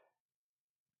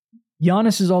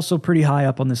 Giannis is also pretty high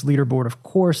up on this leaderboard. Of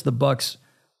course, the Bucks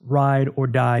ride or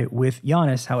die with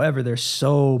Giannis. However, there's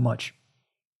so much,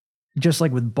 just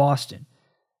like with Boston,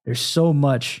 there's so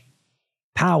much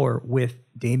power with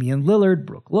Damian Lillard,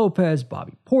 Brook Lopez,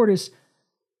 Bobby Portis,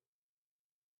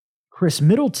 Chris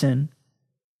Middleton.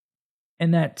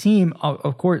 And that team,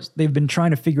 of course, they've been trying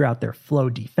to figure out their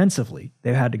flow defensively.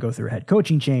 They've had to go through a head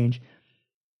coaching change.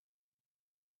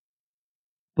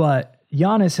 But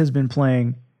Giannis has been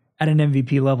playing at an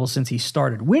MVP level since he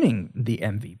started winning the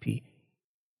MVP.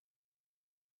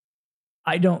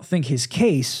 I don't think his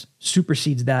case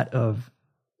supersedes that of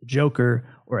Joker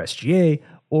or SGA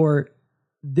or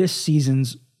this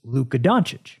season's Luka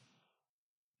Doncic.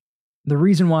 The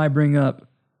reason why I bring up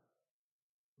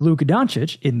Luka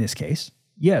Doncic in this case,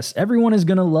 yes, everyone is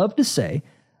going to love to say,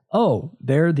 oh,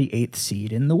 they're the 8th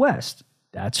seed in the West.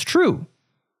 That's true.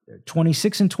 They're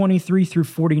 26-23 through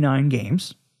 49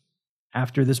 games.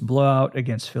 After this blowout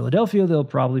against Philadelphia, they'll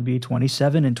probably be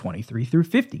 27-23 through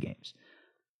 50 games.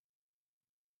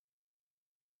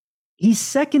 He's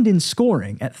second in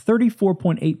scoring at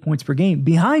 34.8 points per game,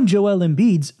 behind Joel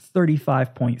Embiid's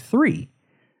 35.3.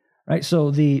 Right?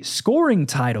 So the scoring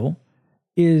title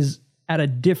is at a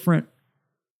different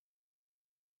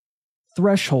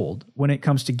threshold when it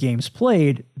comes to games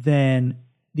played than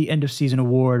the end of season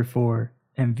award for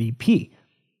MVP,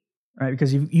 right?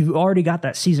 Because you've already got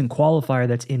that season qualifier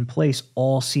that's in place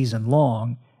all season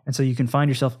long, and so you can find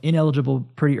yourself ineligible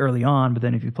pretty early on, but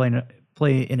then if you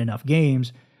play in enough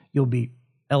games, you'll be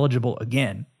eligible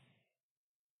again.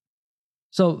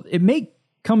 So it may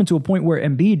come into a point where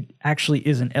Embiid actually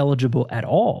isn't eligible at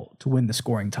all to win the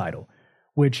scoring title,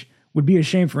 which would be a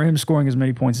shame for him scoring as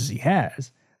many points as he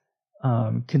has,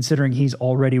 considering he's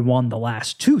already won the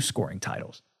last 2 scoring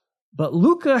titles. But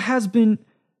Luka has been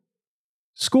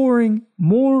scoring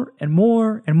more and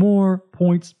more and more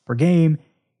points per game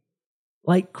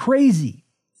like crazy.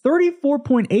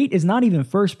 34.8 is not even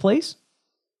first place.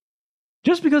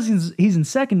 Just because he's in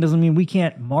second doesn't mean we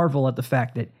can't marvel at the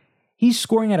fact that he's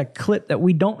scoring at a clip that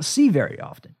we don't see very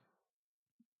often.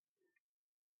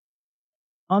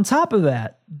 On top of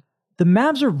that, the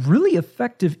Mavs are really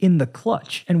effective in the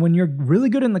clutch. And when you're really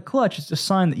good in the clutch, it's a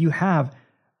sign that you have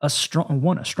a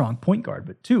strong point guard,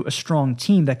 but 2, a strong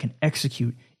team that can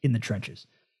execute in the trenches.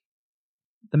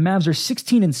 The Mavs are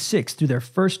 16-6 through their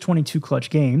first 22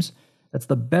 clutch games. That's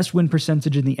the best win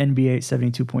percentage in the NBA at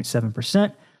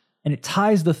 72.7%. And it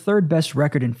ties the 3rd best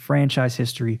record in franchise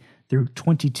history through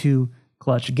 22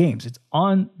 clutch games. It's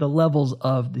on the levels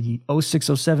of the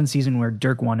 06-07 season where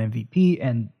Dirk won MVP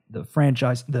and the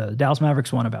Dallas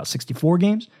Mavericks won about 64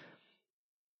 games.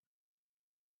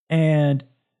 And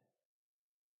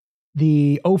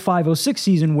the 05-06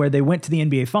 season where they went to the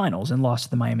NBA Finals and lost to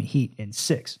the Miami Heat in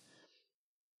 6.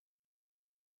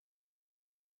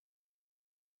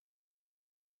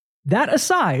 That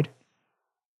aside,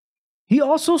 he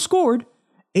also scored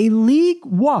a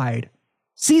league-wide,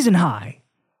 season-high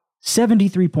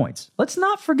 73 points. Let's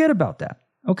not forget about that,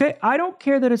 okay? I don't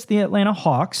care that it's the Atlanta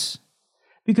Hawks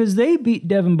because they beat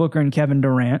Devin Booker and Kevin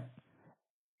Durant,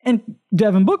 and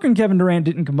Devin Booker and Kevin Durant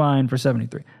didn't combine for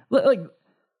 73. Like,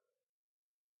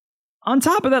 on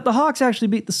top of that, the Hawks actually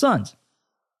beat the Suns.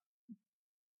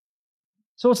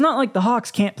 So it's not like the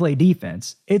Hawks can't play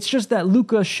defense. It's just that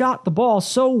Luka shot the ball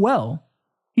so well.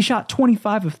 He shot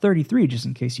 25 of 33, just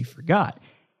in case you forgot.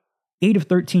 8 of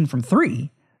 13 from 3,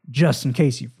 just in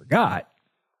case you forgot.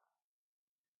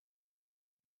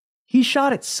 He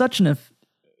shot at such an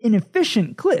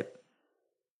efficient clip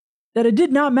that it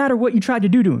did not matter what you tried to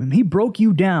do to him. He broke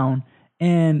you down,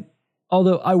 and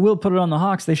although I will put it on the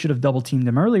Hawks, they should have double-teamed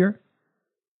him earlier.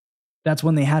 That's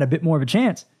when they had a bit more of a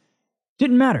chance.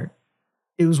 Didn't matter.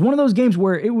 It was one of those games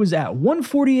where it was at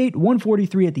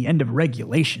 148-143 at the end of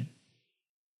regulation.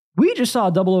 We just saw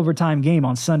a double overtime game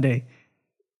on Sunday,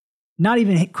 not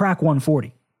even crack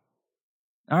 140.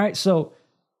 All right, so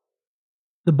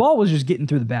the ball was just getting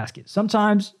through the basket.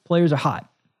 Sometimes players are hot.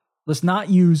 Let's not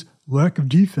use lack of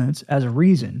defense as a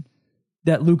reason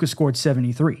that Luka scored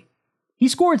 73. He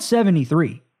scored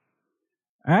 73.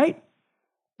 All right?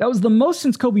 That was the most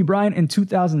since Kobe Bryant in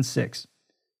 2006.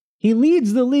 He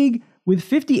leads the league with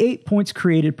 58 points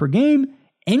created per game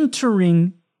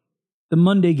entering the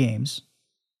Monday games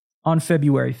on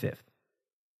February 5th.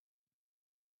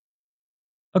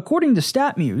 According to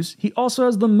StatMuse, he also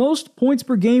has the most points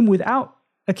per game without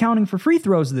accounting for free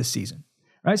throws this season.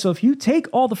 Right? So if you take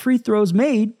all the free throws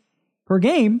made per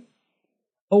game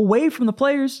away from the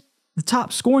players, the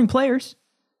top scoring players,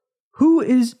 who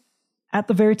is at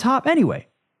the very top anyway?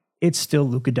 It's still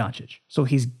Luka Doncic. So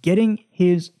he's getting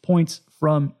his points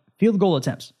from field goal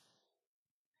attempts.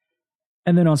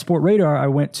 And then on Sport Radar, I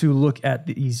went to look at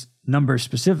these numbers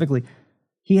specifically.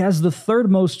 He has the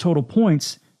third most total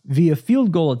points via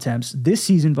field goal attempts this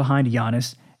season behind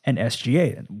Giannis and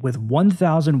SGA with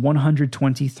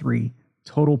 1,123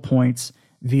 total points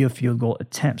via field goal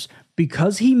attempts.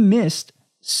 Because he missed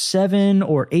 7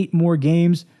 or 8 more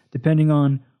games, depending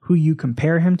on who you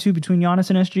compare him to between Giannis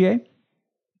and SGA,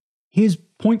 his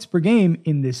points per game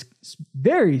in this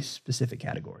very specific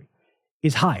category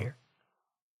is higher.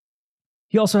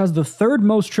 He also has the third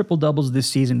most triple-doubles this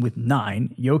season with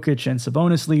 9. Jokic and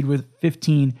Sabonis lead with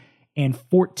 15 and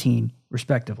 14,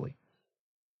 respectively.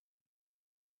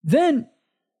 Then,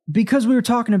 because we were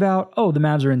talking about, the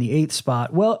Mavs are in the 8th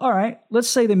spot, well, all right, let's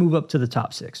say they move up to the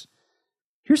top 6.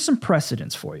 Here's some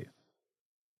precedents for you.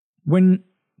 When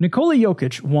Nikola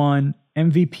Jokic won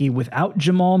MVP without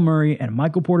Jamal Murray and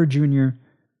Michael Porter Jr.,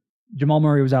 Jamal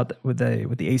Murray was out with the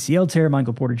ACL tear.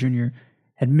 Michael Porter Jr.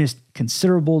 had missed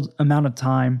considerable amount of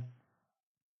time.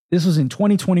 This was in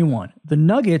 2021. The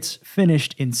Nuggets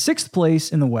finished in 6th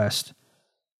place in the West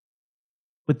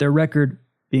with their record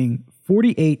being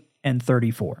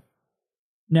 48-34.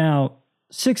 Now,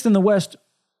 6th in the West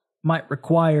might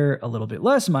require a little bit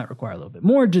less, might require a little bit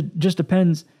more. Just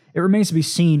depends. It remains to be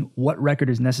seen what record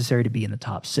is necessary to be in the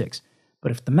top 6.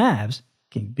 But if the Mavs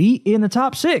can be in the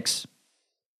top 6,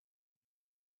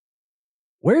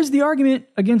 where's the argument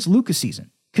against Luka's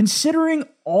season? Considering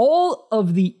all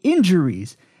of the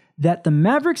injuries that the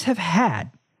Mavericks have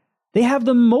had, they have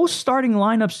the most starting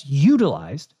lineups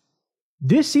utilized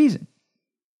this season.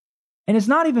 And it's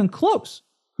not even close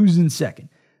who's in second.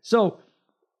 So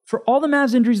for all the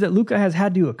Mavs injuries that Luka has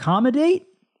had to accommodate,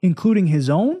 including his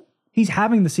own, he's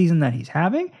having the season that he's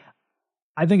having.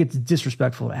 I think it's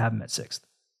disrespectful to have him at 6th.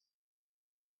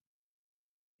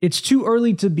 It's too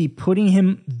early to be putting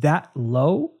him that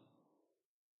low,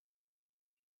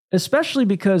 especially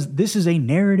because this is a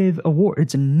narrative award.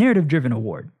 It's a narrative-driven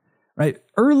award, right?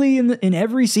 Early in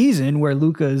every season where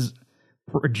Luka is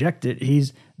projected,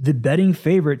 he's the betting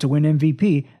favorite to win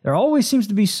MVP, there always seems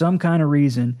to be some kind of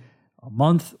reason a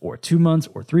month or 2 months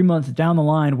or 3 months down the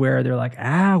line where they're like,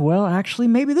 well, actually,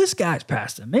 maybe this guy's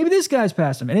past him. Maybe this guy's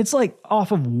past him. And it's like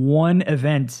off of one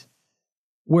event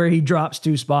where he drops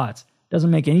 2 spots. Doesn't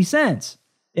make any sense.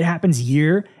 It happens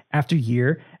year after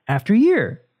year after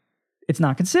year. It's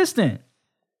not consistent.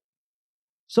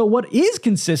 So what is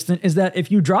consistent is that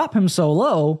if you drop him so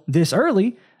low this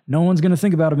early, no one's going to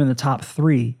think about him in the top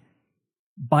 3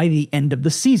 by the end of the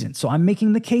season. So I'm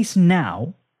making the case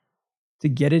now to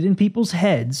get it in people's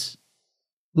heads.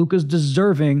 Luka's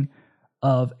deserving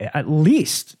of at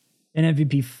least an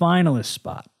MVP finalist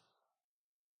spot.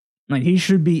 Like, he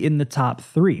should be in the top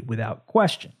 3 without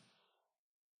question.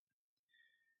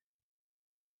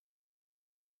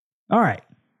 All right.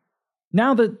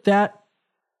 Now that that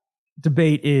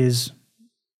debate is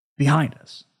behind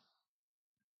us,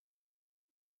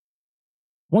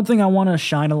 one thing I want to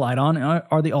shine a light on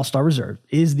are the All-Star Reserves,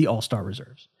 is the All-Star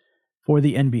Reserves for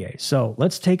the NBA. So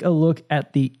let's take a look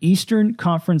at the Eastern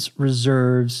Conference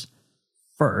Reserves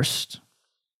first.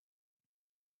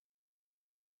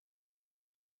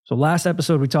 So last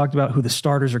episode, we talked about who the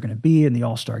starters are going to be in the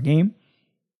All-Star game.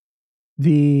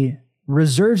 The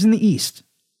reserves in the East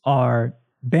are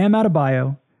Bam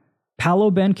Adebayo,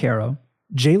 Paolo Banchero,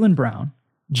 Jaylen Brown,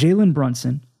 Jalen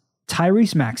Brunson,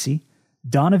 Tyrese Maxey,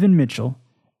 Donovan Mitchell,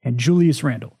 and Julius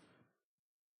Randle.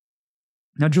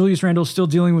 Now, Julius Randle is still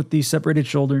dealing with the separated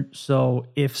shoulder, so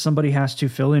if somebody has to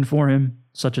fill in for him,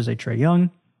 such as a Trae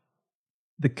Young,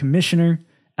 the commissioner,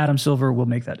 Adam Silver, will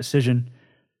make that decision.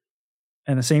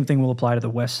 And the same thing will apply to the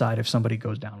West side if somebody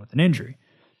goes down with an injury.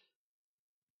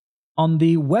 On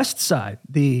the West side,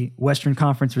 the Western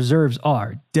Conference Reserves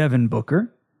are Devin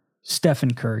Booker,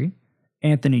 Stephen Curry,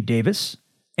 Anthony Davis,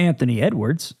 Anthony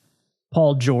Edwards,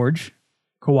 Paul George,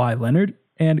 Kawhi Leonard,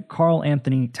 and Karl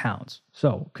Anthony Towns.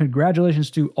 So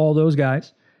congratulations to all those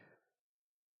guys.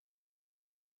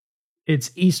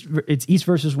 It's East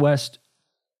versus West.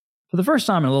 For the first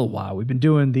time in a little while, we've been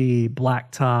doing the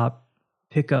blacktop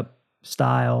pickup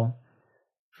style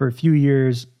for a few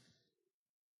years.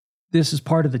 This is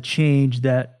part of the change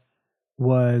that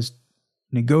was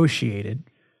negotiated.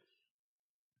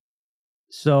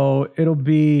 So it'll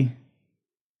be,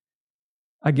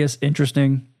 I guess,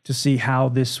 interesting to see how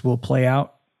this will play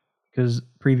out, because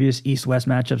previous East-West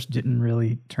matchups didn't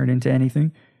really turn into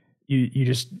anything. You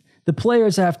just, the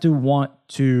players have to want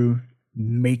to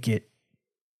make it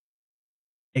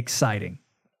exciting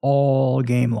all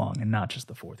game long and not just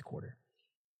the fourth quarter.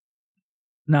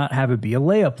 Not have it be a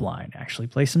layup line. Actually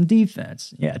play some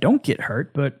defense. Yeah, don't get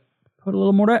hurt, but put a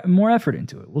little more effort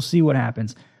into it. We'll see what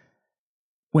happens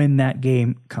when that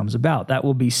game comes about. That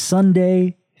will be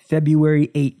Sunday, February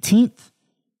 18th,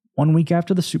 1 week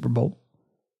after the Super Bowl,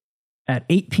 at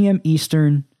 8 p.m.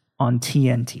 Eastern on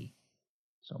TNT.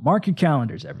 So mark your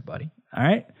calendars, everybody. All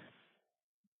right?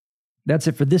 That's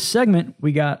it for this segment.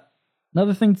 We got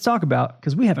another thing to talk about,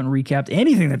 because we haven't recapped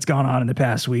anything that's gone on in the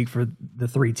past week for the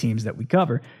 3 teams that we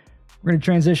cover. We're going to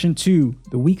transition to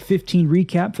the Week 15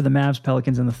 recap for the Mavs,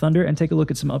 Pelicans, and the Thunder, and take a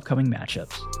look at some upcoming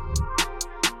matchups.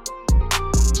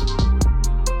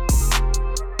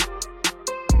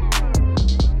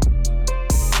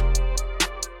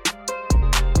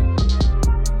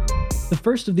 The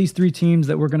first of these 3 teams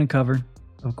that we're going to cover,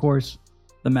 of course,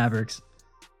 the Mavericks.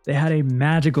 They had a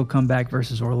magical comeback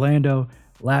versus Orlando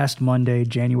last Monday,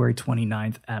 January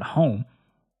 29th at home.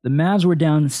 The Mavs were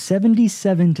down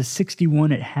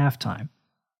 77-61 at halftime,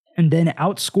 and then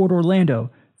outscored Orlando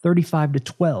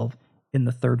 35-12 in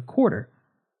the third quarter.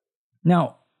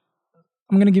 Now,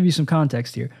 I'm going to give you some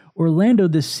context here. Orlando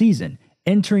this season,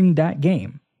 entering that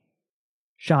game,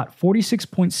 shot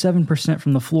 46.7%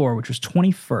 from the floor, which was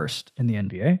 21st in the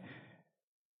NBA,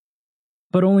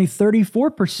 but only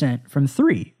 34% from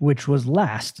 3, which was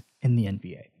last in the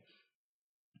NBA.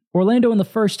 Orlando in the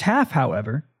first half,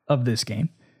 however, of this game,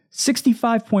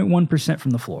 65.1%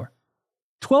 from the floor,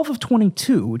 12 of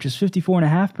 22, which is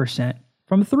 54.5%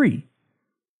 from 3.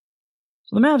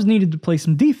 So the Mavs needed to play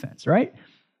some defense, right?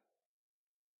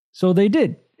 So they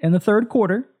did. In the third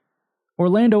quarter,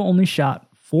 Orlando only shot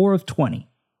 4 of 20.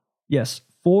 Yes,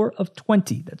 4 of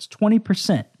 20. That's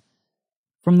 20%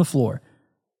 from the floor.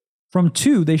 From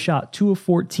 2, they shot 2 of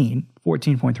 14,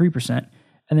 14.3%.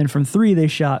 And then from 3, they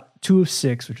shot 2 of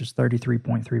 6, which is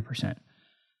 33.3%.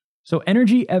 So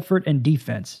energy, effort, and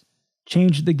defense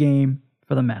changed the game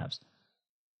for the Mavs.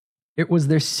 It was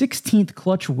their 16th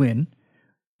clutch win,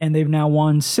 and they've now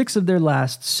won 6 of their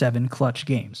last 7 clutch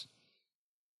games.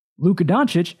 Luka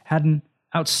Doncic had an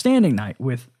outstanding night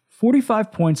with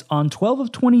 45 points on 12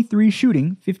 of 23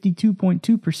 shooting,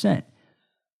 52.2%.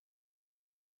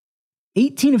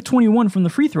 18 of 21 from the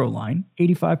free throw line,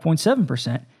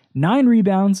 85.7%. 9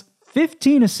 rebounds,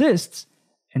 15 assists,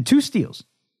 and 2 steals.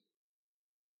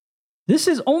 This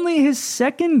is only his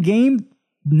second game,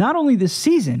 not only this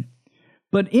season,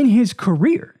 but in his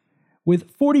career,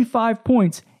 with 45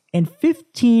 points and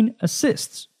 15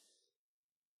 assists.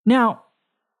 Now,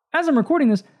 as I'm recording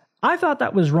this, I thought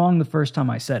that was wrong the first time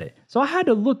I said it. So I had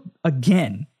to look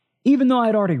again, even though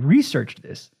I'd already researched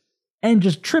this, and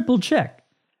just triple check.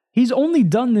 He's only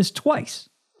done this twice,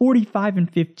 45 and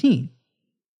 15.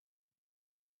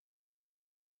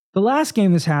 The last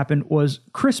game this happened was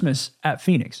Christmas at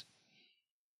Phoenix.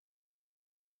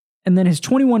 And then his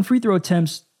 21 free throw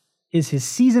attempts is his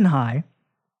season high,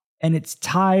 and it's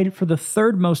tied for the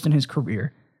third most in his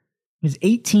career. His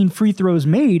 18 free throws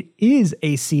made is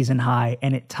a season high,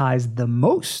 and it ties the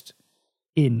most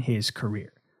in his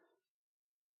career.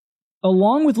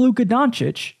 Along with Luka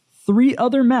Doncic, 3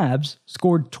 other Mavs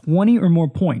scored 20 or more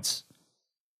points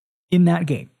in that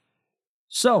game.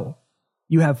 So,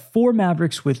 you have 4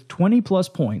 Mavericks with 20 plus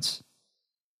points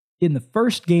in the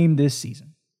first game this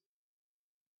season.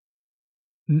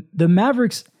 The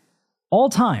Mavericks all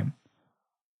time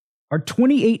are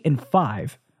 28 and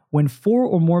 5 when 4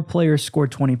 or more players score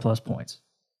 20 plus points.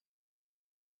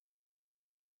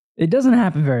 It doesn't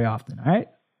happen very often, all right?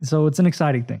 So it's an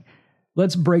exciting thing.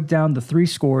 Let's break down the 3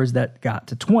 scores that got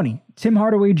to 20. Tim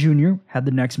Hardaway Jr. had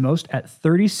the next most at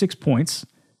 36 points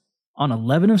on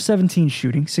 11 of 17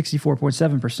 shooting,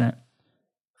 64.7%.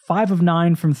 5 of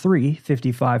 9 from 3,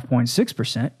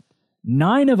 55.6%.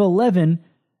 9 of 11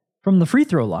 from the free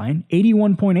throw line,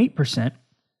 81.8%.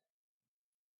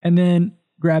 And then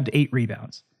grabbed 8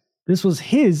 rebounds. This was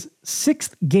his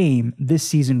 6th game this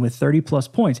season with 30 plus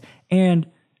points. And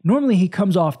normally he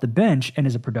comes off the bench and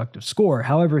is a productive scorer.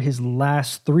 However, his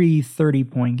last 3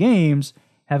 30-point games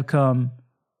have come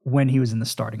when he was in the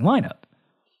starting lineup.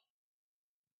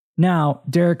 Now,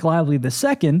 Derek Lively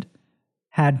II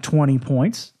had 20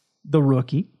 points, the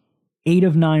rookie, 8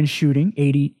 of 9 shooting,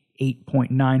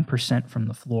 88.9% from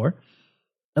the floor,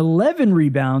 11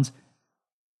 rebounds.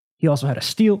 He also had a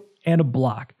steal and a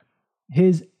block.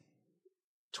 His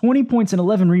 20 points and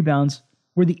 11 rebounds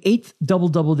were the 8th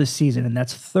double-double this season, and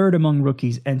that's 3rd among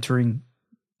rookies entering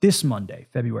this Monday,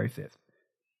 February 5th.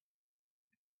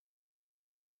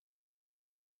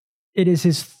 It is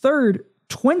his 3rd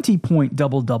 20-point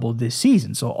double-double this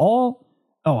season. So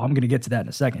I'm going to get to that in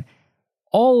a second.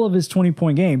 All of his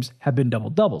 20-point games have been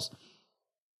double-doubles.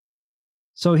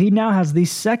 So he now has the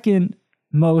 2nd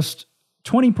most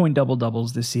 20-point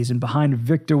double-doubles this season behind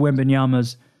Victor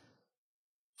Wembanyama's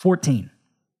 14.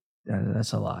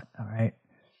 That's a lot, all right?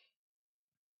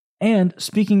 And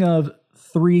speaking of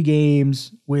 3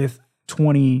 games with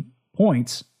 20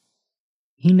 points,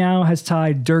 he now has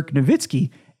tied Dirk Nowitzki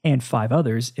and 5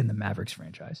 others in the Mavericks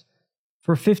franchise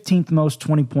for 15th most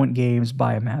 20-point games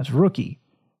by a Mavs rookie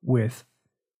with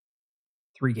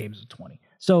 3 games of 20.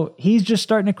 So he's just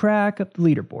starting to crack up the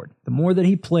leaderboard. The more that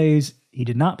he plays, he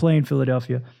did not play in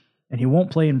Philadelphia, and he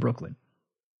won't play in Brooklyn.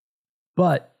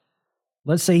 But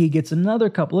let's say he gets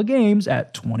another couple of games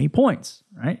at 20 points,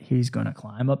 right? He's going to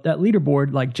climb up that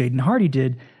leaderboard like Jaden Hardy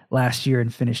did last year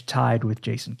and finish tied with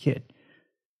Jason Kidd.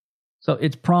 So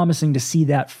it's promising to see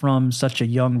that from such a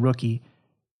young rookie,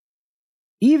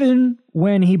 even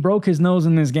when he broke his nose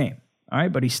in this game. All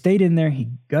right, but he stayed in there. He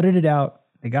gutted it out.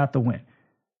 They got the win.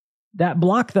 That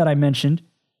block that I mentioned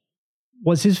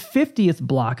was his 50th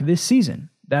block this season.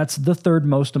 That's the 3rd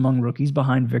most among rookies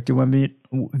behind Victor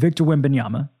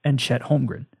Wembanyama and Chet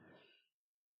Holmgren.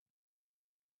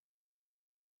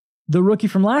 The rookie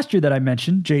from last year that I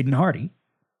mentioned, Jaden Hardy,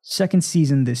 2nd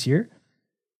season this year,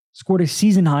 scored a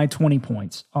season-high 20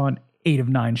 points on 8 of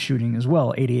 9 shooting as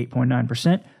well,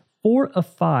 88.9%, 4 of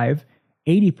 5,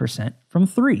 80% from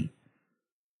 3.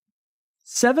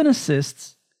 7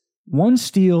 assists, 1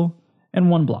 steal, and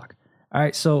 1 block. All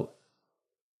right, so a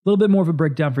little bit more of a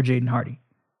breakdown for Jaden Hardy.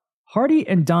 Hardy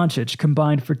and Doncic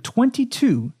combined for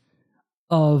 22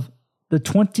 of the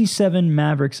 27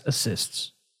 Mavericks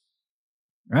assists.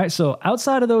 All right, so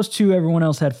outside of those 2, everyone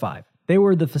else had 5. They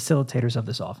were the facilitators of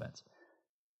this offense.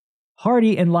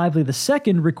 Hardy and Lively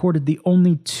II recorded the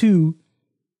only 2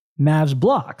 Mavs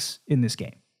blocks in this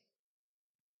game.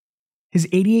 His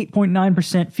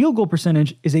 88.9% field goal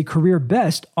percentage is a career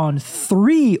best on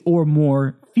 3 or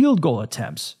more field goal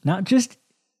attempts. Not just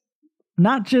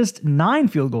 9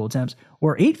 field goal attempts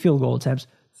or 8 field goal attempts,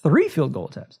 3 field goal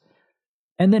attempts.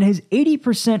 And then his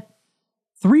 80%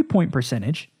 three-point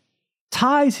percentage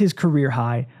ties his career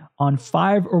high on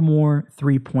 5 or more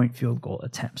 3-point field goal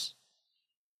attempts.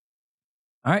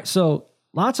 All right, so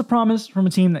lots of promise from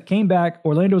a team that came back.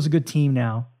 Orlando's a good team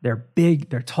now. They're big,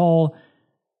 they're tall.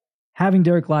 Having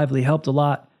Derek Lively helped a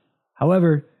lot.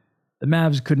 However, the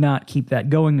Mavs could not keep that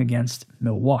going against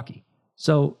Milwaukee.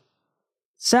 So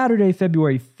Saturday,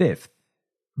 February 5th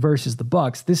versus the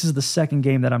Bucks, this is the second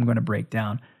game that I'm going to break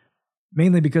down.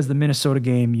 Mainly because the Minnesota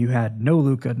game, you had no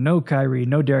Luka, no Kyrie,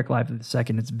 no Derek Lively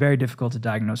II. It's very difficult to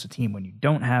diagnose a team when you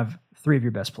don't have 3 of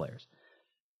your best players.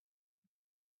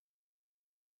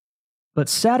 But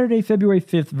Saturday, February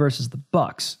 5th versus the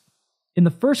Bucks, In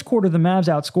the first quarter, the Mavs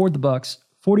outscored the Bucks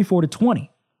 44-20.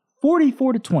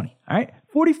 44-20, all right?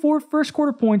 44 first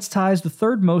quarter points ties the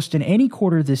third most in any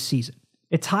quarter this season.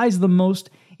 It ties the most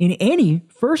in any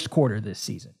first quarter this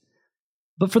season.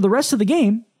 But for the rest of the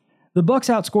game, the Bucks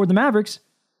outscored the Mavericks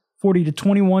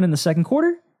 40-21 in the second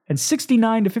quarter and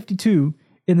 69-52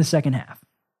 in the second half.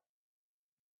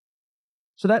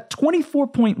 So that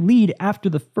 24-point lead after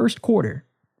the first quarter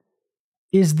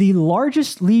is the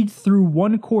largest lead through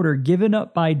one quarter given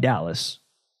up by Dallas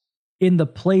in the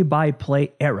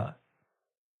play-by-play era.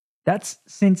 That's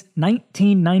since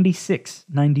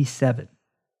 1996-97.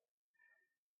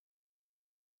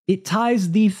 It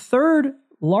ties the third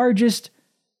largest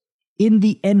in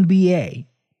the NBA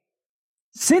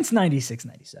since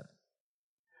 96-97.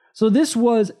 So this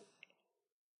was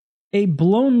a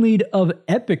blown lead of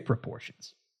epic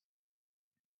proportions.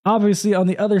 Obviously, on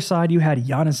the other side, you had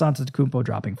Giannis Antetokounmpo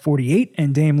dropping 48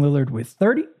 and Dame Lillard with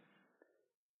 30.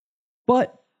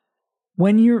 But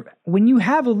when you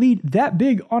have a lead that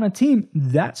big on a team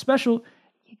that special,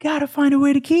 you got to find a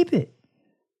way to keep it.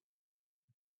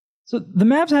 So the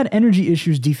Mavs had energy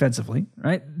issues defensively,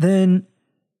 right? Then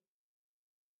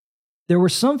there were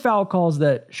some foul calls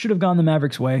that should have gone the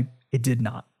Mavericks' way. It did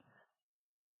not.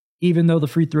 Even though the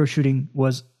free throw shooting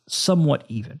was somewhat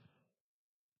even.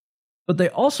 But they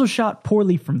also shot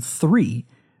poorly from three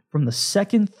from the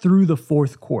second through the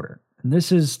fourth quarter. And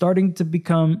this is starting to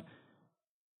become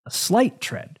a slight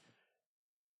trend.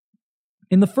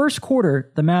 In the first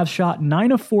quarter, the Mavs shot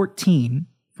 9 of 14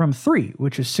 from three,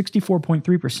 which is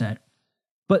 64.3%.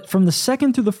 But from the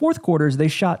second through the fourth quarters, they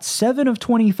shot 7 of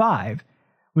 25,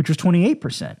 which was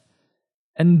 28%.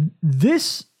 And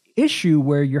this issue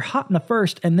where you're hot in the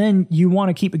first and then you want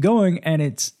to keep it going and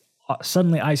it's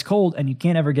suddenly ice cold and you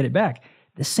can't ever get it back.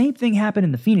 The same thing happened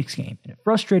in the Phoenix game, and it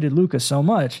frustrated Luka so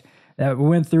much that we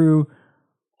went through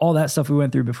all that stuff we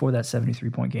went through before that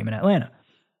 73-point game in Atlanta.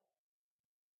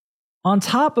 On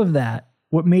top of that,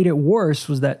 what made it worse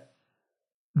was that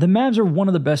the Mavs are one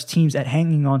of the best teams at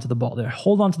hanging on to the ball. They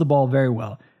hold on to the ball very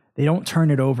well. They don't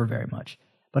turn it over very much.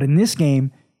 But in this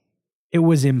game, it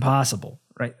was impossible,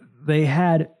 right? They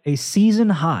had a season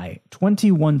high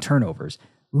 21 turnovers.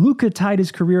 Luka tied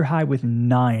his career high with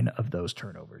 9 of those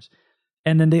turnovers.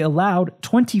 And then they allowed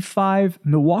 25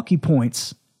 Milwaukee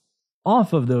points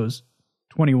off of those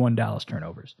 21 Dallas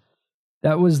turnovers.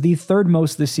 That was the third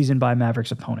most this season by a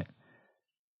Mavericks opponent.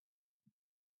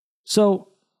 So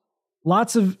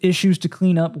lots of issues to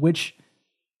clean up, which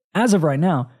as of right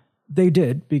now, they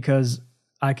did, because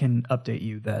I can update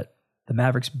you that the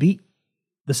Mavericks beat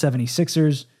the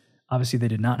 76ers. Obviously, they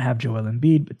did not have Joel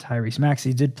Embiid, but Tyrese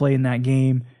Maxey did play in that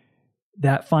game.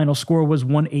 That final score was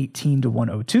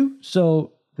 118-102.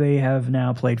 So they have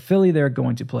now played Philly. They're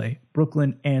going to play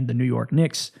Brooklyn and the New York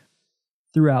Knicks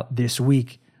throughout this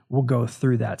week. We'll go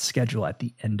through that schedule at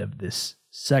the end of this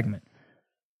segment.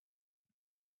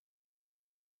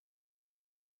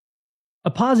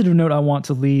 A positive note I want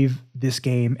to leave this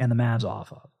game and the Mavs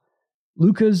off of.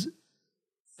 Luka's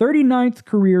 39th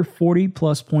career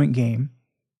 40-plus point game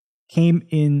came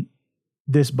in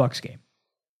this Bucks game.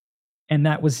 And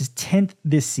that was his 10th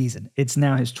this season. It's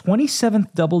now his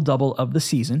 27th double-double of the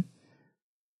season.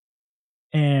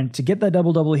 And to get that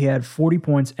double-double, he had 40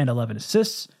 points and 11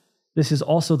 assists. This is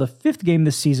also the 5th game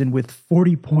this season with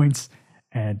 40 points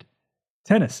and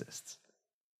 10 assists.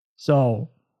 So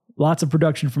lots of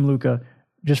production from Luka.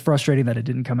 Just frustrating that it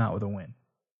didn't come out with a win.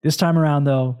 This time around,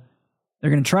 though,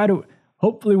 they're going to try to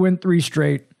hopefully win 3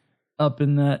 straight up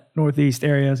in that Northeast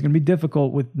area. It's going to be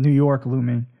difficult with New York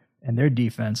looming and their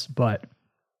defense, but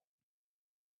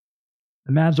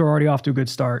the Mavs are already off to a good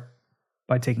start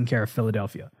by taking care of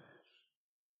Philadelphia.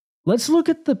 Let's look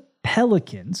at the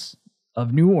Pelicans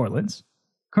of New Orleans.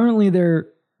 Currently, they're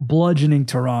bludgeoning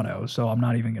Toronto, so I'm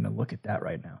not even going to look at that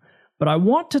right now. But I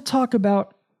want to talk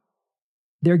about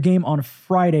their game on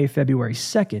Friday, February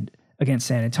 2nd against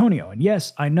San Antonio. And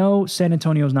yes, I know San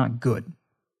Antonio is not good.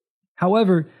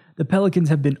 However, the Pelicans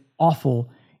have been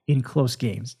awful in close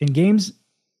games. In games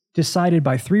decided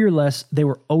by 3 or less, they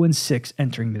were 0-6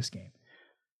 entering this game.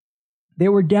 They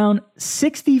were down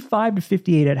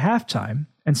 65-58 at halftime,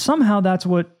 and somehow that's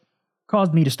what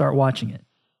caused me to start watching it.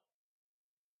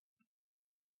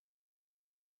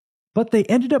 But they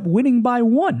ended up winning by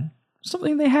 1,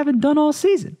 something they haven't done all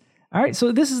season. All right,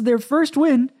 so this is their first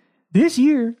win this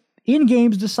year in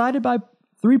games decided by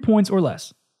 3 points or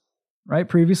less. Right?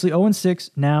 Previously 0-6,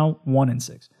 now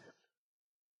 1-6.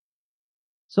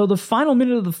 So the final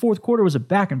minute of the fourth quarter was a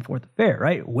back and forth affair,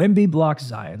 right? Wemby blocks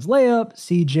Zion's layup,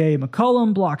 CJ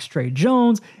McCollum blocks Trey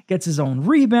Jones, gets his own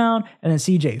rebound, and then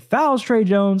CJ fouls Trey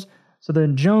Jones. So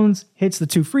then Jones hits the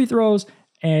 2 free throws,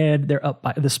 and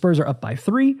the Spurs are up by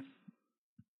 3.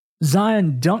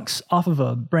 Zion dunks off of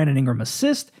a Brandon Ingram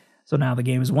assist. So now the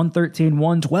game is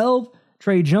 113-112.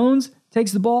 Trey Jones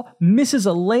takes the ball, misses a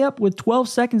layup with 12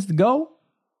 seconds to go.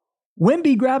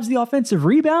 Wemby grabs the offensive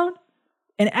rebound.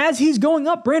 And as he's going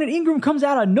up, Brandon Ingram comes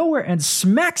out of nowhere and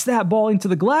smacks that ball into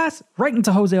the glass, right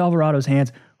into Jose Alvarado's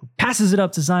hands, who passes it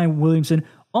up to Zion Williamson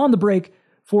on the break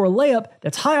for a layup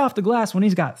that's high off the glass when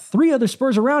he's got 3 other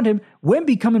Spurs around him.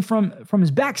 Wemby coming from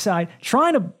his backside,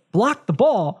 trying to block the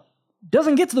ball,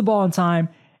 doesn't get to the ball in time,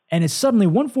 and it's suddenly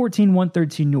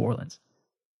 114-113 New Orleans.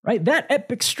 Right? That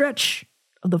epic stretch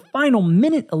of the final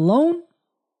minute alone,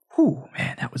 whew,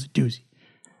 man, that was a doozy.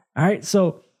 All right,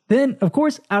 so then, of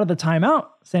course, out of the timeout,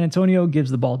 San Antonio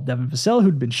gives the ball to Devin Vassell,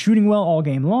 who'd been shooting well all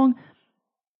game long.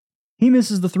 He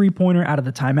misses the 3-pointer out of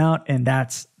the timeout, and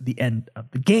that's the end of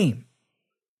the game.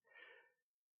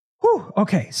 Whew,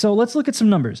 okay, so let's look at some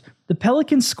numbers. The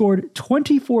Pelicans scored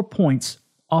 24 points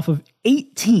off of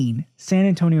 18 San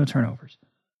Antonio turnovers,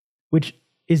 which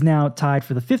is now tied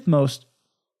for the 5th most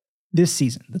this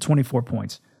season, the 24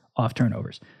 points off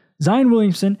turnovers. Zion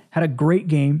Williamson had a great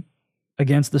game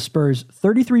against the Spurs,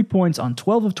 33 points on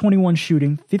 12 of 21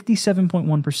 shooting,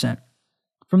 57.1%.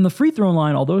 From the free throw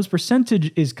line, although his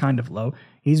percentage is kind of low,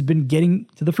 he's been getting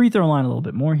to the free throw line a little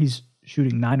bit more. He's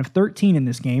shooting 9 of 13 in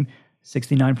this game,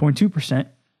 69.2%.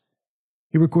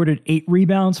 He recorded 8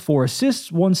 rebounds, 4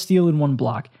 assists, 1 steal, and 1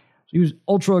 block. So he was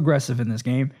ultra aggressive in this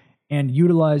game and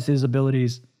utilized his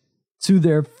abilities to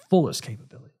their fullest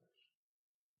capability.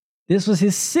 This was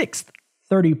his 6th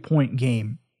 30-point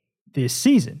game this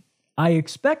season. I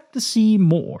expect to see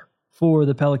more for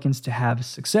the Pelicans to have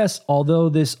success, although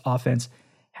this offense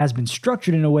has been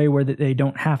structured in a way where they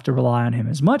don't have to rely on him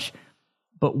as much.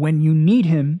 But when you need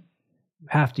him, you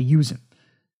have to use him.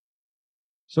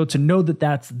 So to know that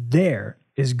that's there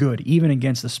is good, even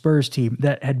against the Spurs team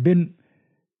that had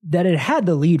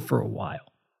the lead for a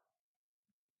while.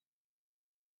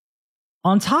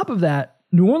 On top of that,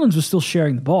 New Orleans was still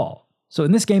sharing the ball. So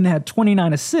in this game, they had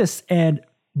 29 assists, and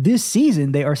this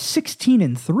season, they are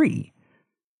 16-3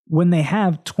 when they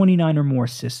have 29 or more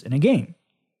assists in a game.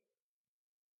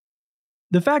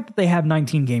 The fact that they have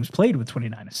 19 games played with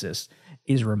 29 assists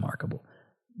is remarkable.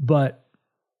 But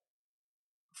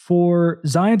for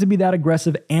Zion to be that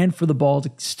aggressive and for the ball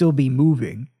to still be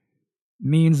moving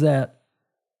means that,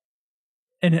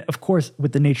 and of course,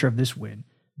 with the nature of this win,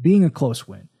 being a close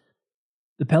win,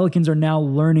 the Pelicans are now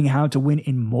learning how to win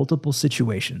in multiple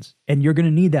situations, and you're going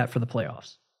to need that for the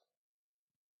playoffs.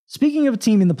 Speaking of a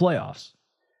team in the playoffs,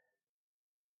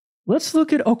 let's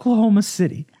look at Oklahoma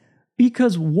City,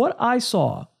 because what I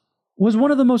saw was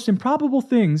one of the most improbable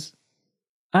things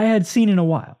I had seen in a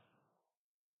while.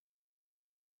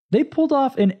 They pulled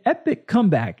off an epic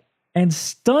comeback and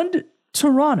stunned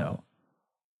Toronto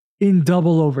in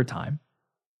double overtime.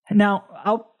 Now,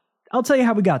 I'll tell you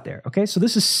how we got there, okay? So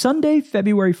this is Sunday,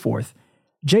 February 4th.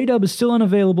 J-Dub is still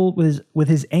unavailable with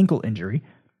his ankle injury.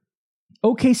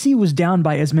 OKC was down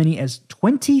by as many as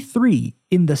 23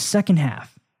 in the second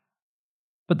half.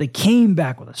 But they came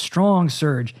back with a strong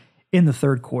surge in the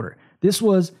third quarter. This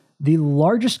was the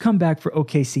largest comeback for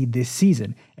OKC this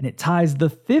season, and it ties the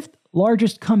 5th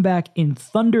largest comeback in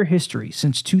Thunder history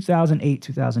since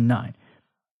 2008-2009.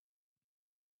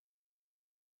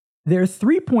 Their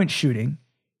 3-point shooting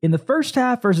in the first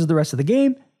half versus the rest of the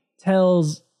game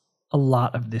tells a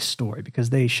lot of this story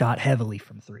because they shot heavily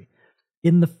from 3.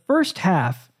 In the first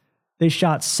half, they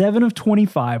shot 7 of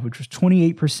 25, which was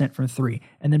 28% from 3.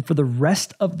 And then for the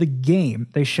rest of the game,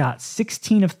 they shot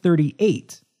 16 of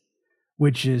 38,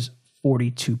 which is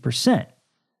 42%.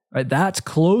 Right? That's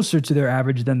closer to their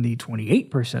average than the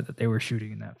 28% that they were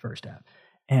shooting in that first half,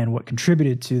 and what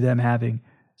contributed to them having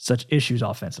such issues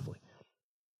offensively.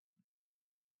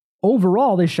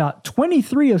 Overall, they shot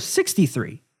 23 of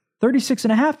 63,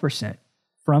 36.5%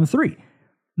 from 3.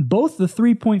 Both the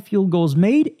 3-point field goals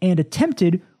made and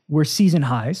attempted were season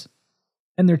highs,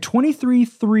 and their 23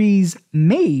 threes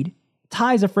made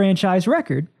ties a franchise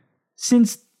record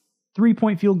since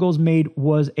 3-point field goals made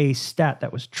was a stat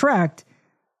that was tracked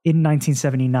in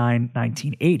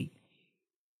 1979-1980.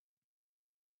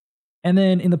 And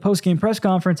then in the post-game press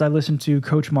conference, I listened to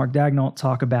Coach Mark Daigneault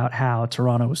talk about how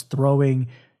Toronto was throwing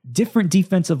different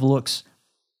defensive looks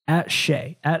at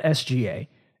Shea, at SGA,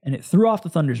 and it threw off the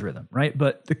Thunder's rhythm, right?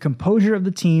 But the composure of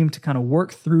the team to kind of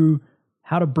work through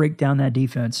how to break down that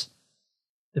defense,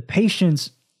 the patience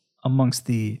amongst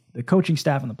the coaching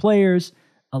staff and the players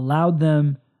allowed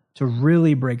them to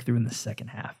really break through in the second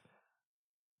half.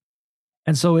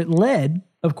 And so it led,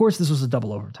 of course, this was a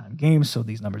double overtime game, so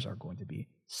these numbers are going to be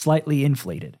slightly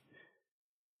inflated.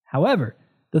 However,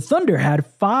 the Thunder had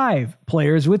 5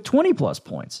 players with 20-plus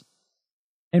points.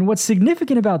 And what's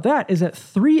significant about that is that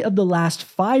 3 of the last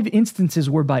 5 instances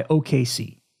were by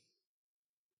OKC.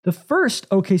 The first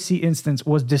OKC instance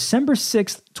was December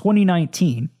 6th,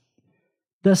 2019.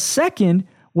 The second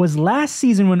was last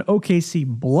season when OKC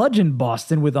bludgeoned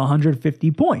Boston with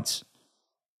 150 points.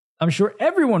 I'm sure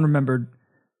everyone remembered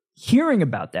hearing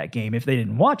about that game if they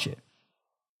didn't watch it.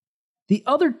 The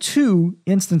other 2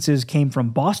 instances came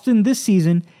from Boston this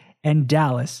season and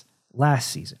Dallas last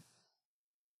season.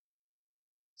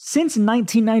 Since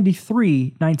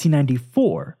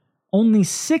 1993-1994, only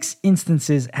 6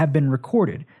 instances have been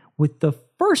recorded, with the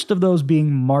first of those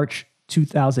being March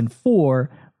 2004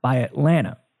 by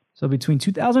Atlanta. So between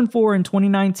 2004 and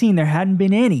 2019, there hadn't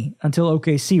been any until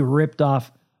OKC ripped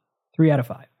off 3 out of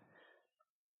 5.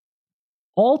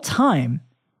 All time,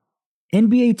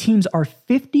 NBA teams are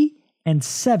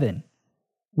 50-7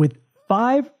 with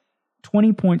 5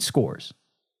 20-point scores,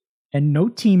 and no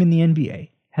team in the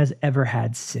NBA has ever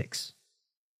had 6.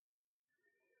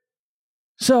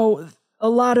 So a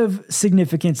lot of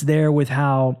significance there with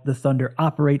how the Thunder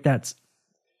operate.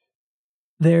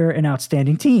 They're an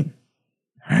outstanding team,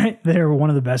 right? They're one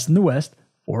of the best in the West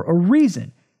for a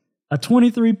reason. A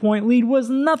 23-point lead was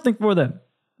nothing for them.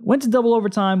 Went to double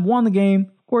overtime, won the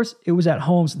game. Of course, it was at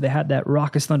home, so they had that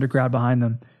raucous Thunder crowd behind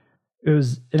them. It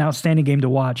was an outstanding game to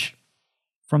watch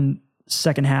from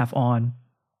second half on.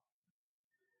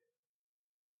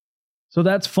 So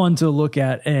that's fun to look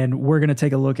at, and we're going to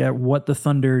take a look at what the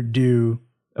Thunder do,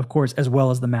 of course, as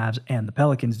well as the Mavs and the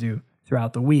Pelicans do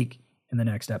throughout the week in the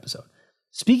next episode.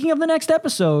 Speaking of the next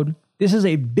episode, this is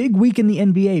a big week in the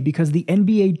NBA because the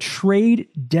NBA trade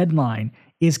deadline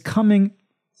is coming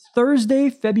Thursday,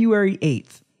 February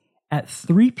 8th at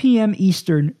 3 p.m.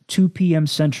 Eastern, 2 p.m.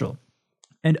 Central.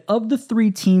 And of the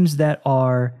 3 teams that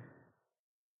are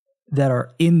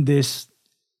in this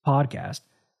podcast,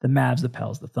 the Mavs, the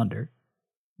Pels, the Thunder,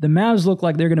 the Mavs look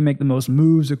like they're going to make the most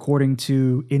moves according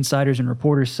to insiders and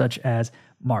reporters such as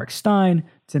Mark Stein,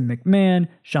 Tim McMahon,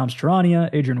 Shams Charania,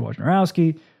 Adrian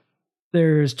Wojnarowski.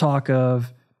 There's talk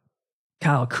of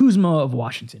Kyle Kuzma of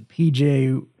Washington,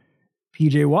 PJ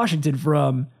Washington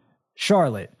from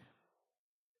Charlotte.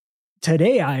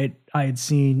 Today, I had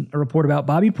seen a report about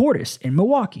Bobby Portis in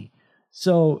Milwaukee.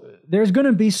 So there's going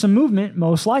to be some movement,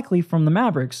 most likely, from the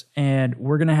Mavericks, and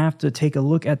we're going to have to take a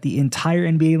look at the entire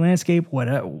NBA landscape,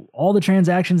 all the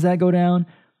transactions that go down.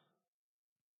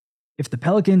 If the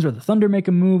Pelicans or the Thunder make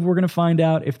a move, we're going to find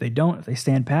out. If they don't, if they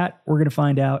stand pat, we're going to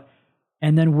find out.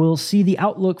 And then we'll take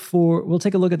a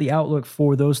look at the outlook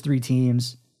for those 3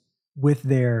 teams with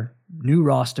their new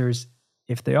rosters,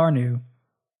 if they are new,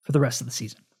 for the rest of the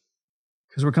season.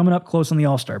 Because we're coming up close on the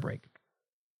All-Star break.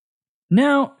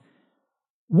 Now,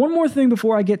 one more thing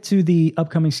before I get to the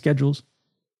upcoming schedules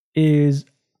is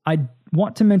I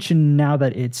want to mention now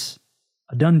that it's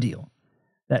a done deal,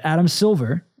 that Adam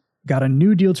Silver got a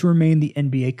new deal to remain the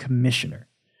NBA commissioner.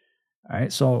 All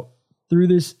right, so through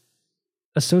this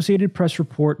Associated Press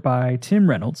report by Tim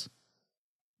Reynolds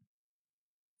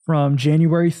from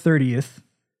January 30th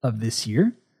of this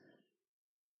year,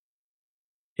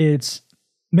 it's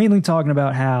mainly talking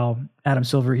about how Adam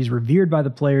Silver, he's revered by the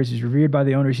players, he's revered by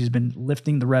the owners, he's been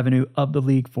lifting the revenue of the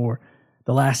league for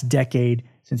the last decade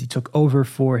since he took over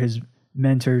for his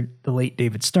mentor, the late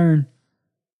David Stern.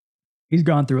 He's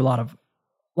gone through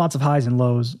lots of highs and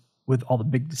lows with all the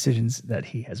big decisions that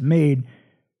he has made.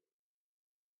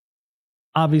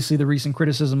 Obviously, the recent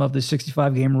criticism of the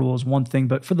 65-game rule is one thing,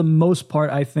 but for the most part,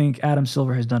 I think Adam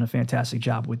Silver has done a fantastic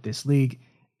job with this league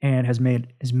and has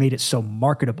made it so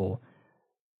marketable.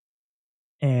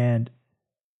 And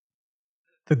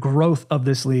the growth of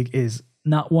this league is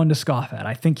not one to scoff at.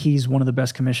 I think he's one of the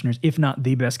best commissioners, if not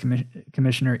the best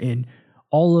commissioner in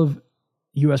all of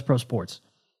U.S. pro sports.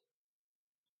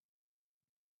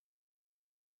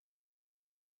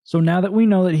 So now that we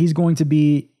know that he's going to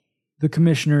be the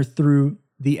commissioner through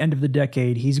the end of the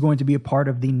decade, he's going to be a part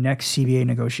of the next CBA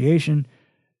negotiation.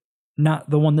 Not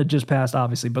the one that just passed,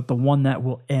 obviously, but the one that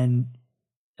will end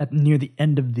near the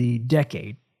end of the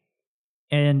decade.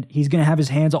 And he's going to have his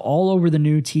hands all over the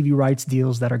new TV rights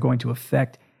deals that are going to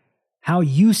affect how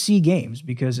you see games,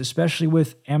 because especially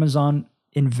with Amazon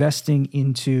investing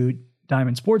into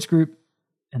Diamond Sports Group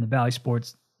and the Valley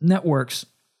Sports networks,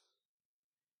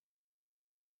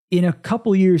 in a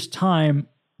couple years' time,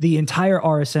 the entire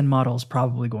RSN model is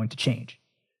probably going to change.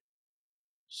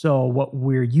 So what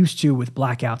we're used to with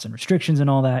blackouts and restrictions and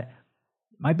all that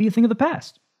might be a thing of the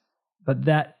past. But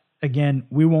that, again,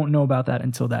 we won't know about that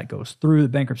until that goes through the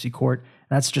bankruptcy court.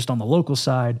 That's just on the local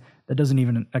side. That doesn't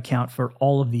even account for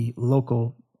all of the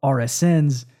local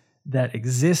RSNs that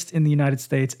exist in the United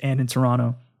States and in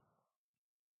Toronto.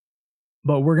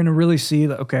 But we're going to really see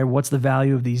that, okay, what's the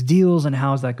value of these deals and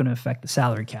how is that going to affect the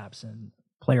salary caps and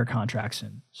player contracts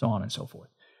and so on and so forth.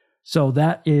 So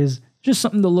that is just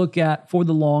something to look at for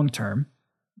the long term,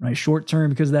 right? Short term,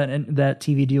 because that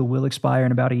TV deal will expire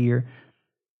in about a year.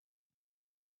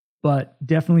 But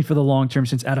definitely for the long term,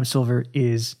 since Adam Silver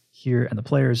is here and the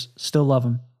players still love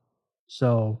him.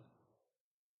 So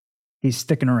he's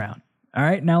sticking around. All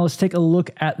right, now let's take a look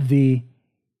at the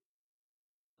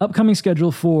upcoming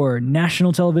schedule for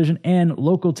national television and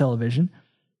local television.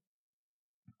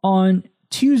 On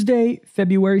Tuesday,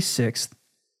 February 6th,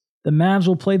 the Mavs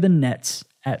will play the Nets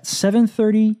at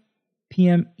 7:30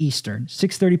 p.m. Eastern,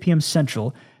 6:30 p.m.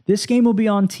 Central. This game will be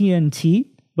on TNT,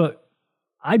 but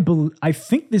I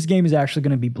think this game is actually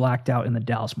going to be blacked out in the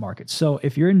Dallas market. So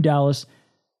if you're in Dallas,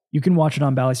 you can watch it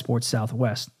on Bally Sports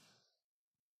Southwest.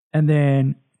 And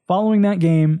then following that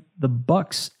game, the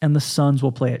Bucks and the Suns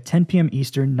will play at 10 p.m.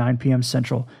 Eastern, 9 p.m.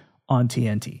 Central on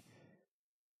TNT.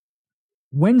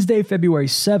 Wednesday, February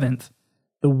 7th,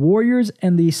 the Warriors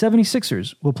and the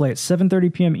 76ers will play at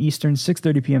 7:30 p.m. Eastern,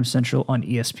 6:30 p.m. Central on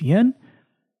ESPN.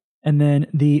 And then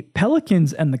the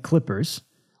Pelicans and the Clippers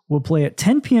will play at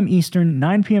 10 p.m. Eastern,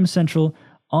 9 p.m. Central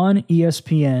on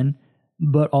ESPN,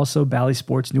 but also Bally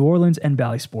Sports New Orleans and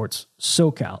Bally Sports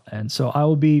SoCal. And so I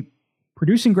will be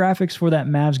producing graphics for that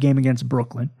Mavs game against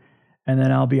Brooklyn, and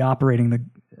then I'll be operating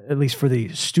at least for the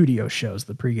studio shows,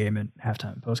 the pregame and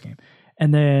halftime and postgame.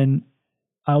 And then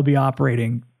I'll be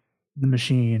operating the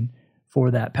machine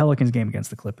for that Pelicans game against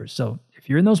the Clippers. So if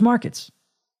you're in those markets,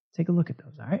 take a look at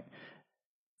those, all right?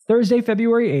 Thursday,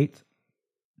 February 8th,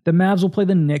 the Mavs will play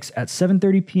the Knicks at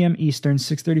 7:30 p.m. Eastern,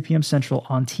 6:30 p.m. Central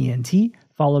on TNT,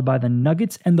 followed by the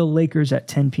Nuggets and the Lakers at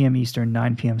 10 p.m. Eastern,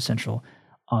 9 p.m. Central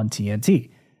on TNT.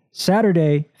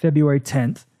 Saturday, February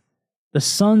 10th, the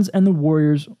Suns and the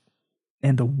Warriors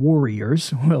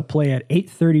will play at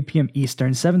 8:30 p.m.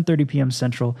 Eastern, 7:30 p.m.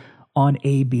 Central on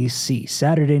ABC,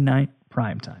 Saturday night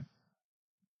primetime.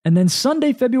 And then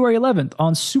Sunday, February 11th,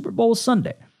 on Super Bowl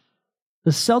Sunday,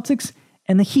 the Celtics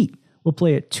and the Heat will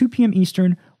play at 2 p.m.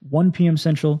 Eastern, 1 p.m.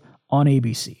 Central on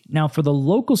ABC. Now, for the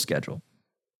local schedule,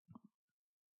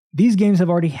 these games have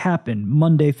already happened.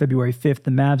 Monday, February 5th,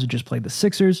 the Mavs have just played the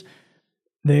Sixers.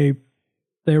 They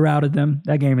routed them.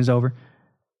 That game is over.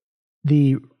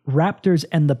 The Raptors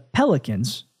and the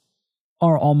Pelicans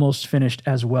are almost finished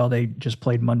as well. They just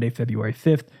played Monday, February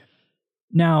 5th.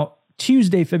 Now,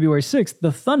 Tuesday, February 6th,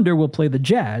 the Thunder will play the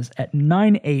Jazz at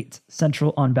 9/8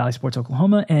 Central on Bally Sports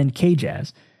Oklahoma and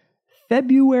K-Jazz.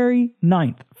 February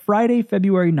 9th, Friday,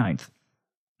 February 9th,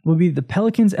 will be the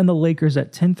Pelicans and the Lakers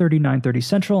at 10:30, 9:30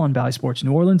 Central on Bally Sports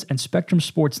New Orleans and Spectrum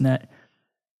Sportsnet.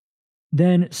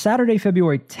 Then Saturday,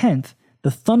 February 10th, the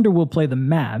Thunder will play the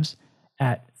Mavs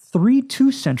at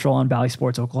 3:02 Central on Bally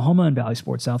Sports Oklahoma and Bally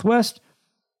Sports Southwest.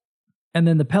 And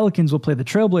then the Pelicans will play the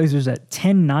Trailblazers at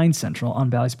 10:09 Central on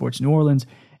Bally Sports New Orleans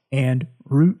and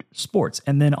Root Sports.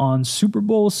 And then on Super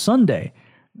Bowl Sunday,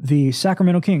 the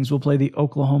Sacramento Kings will play the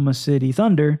Oklahoma City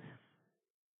Thunder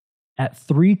at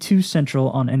 3:02 Central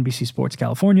on NBC Sports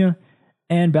California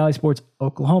and Bally Sports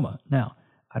Oklahoma. Now,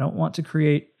 I don't want to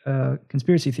create a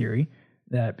conspiracy theory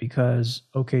that because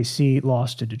OKC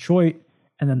lost to Detroit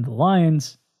and then the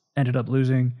Lions ended up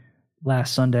losing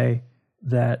last Sunday,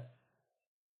 that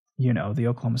the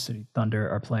Oklahoma City Thunder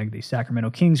are playing the Sacramento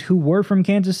Kings, who were from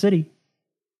Kansas City.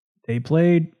 They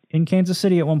played in Kansas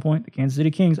City at one point, the Kansas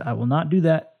City Kings. I will not do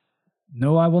that.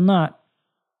 No, I will not.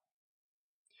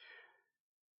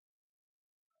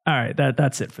 All right,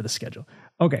 that's it for the schedule.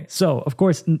 Okay, so, of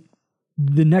course,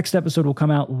 the next episode will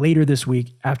come out later this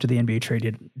week after the NBA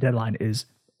trade deadline is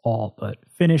all but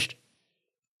finished.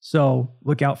 So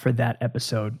look out for that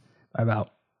episode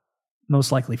about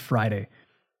most likely Friday.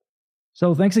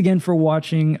 So thanks again for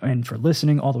watching and for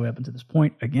listening all the way up until this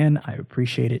point. Again, I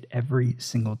appreciate it every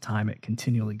single time. It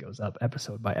continually goes up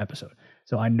episode by episode.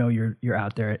 So I know you're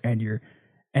out there and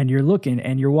you're looking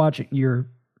and you're watching, you're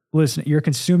listening, you're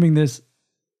consuming this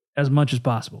as much as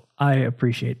possible. I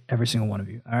appreciate every single one of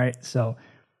you. All right. So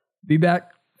be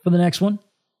back for the next one.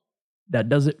 That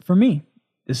does it for me.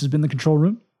 This has been The Control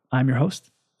Room. I'm your host,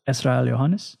 Esrael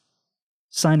Johannes,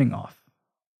 signing off.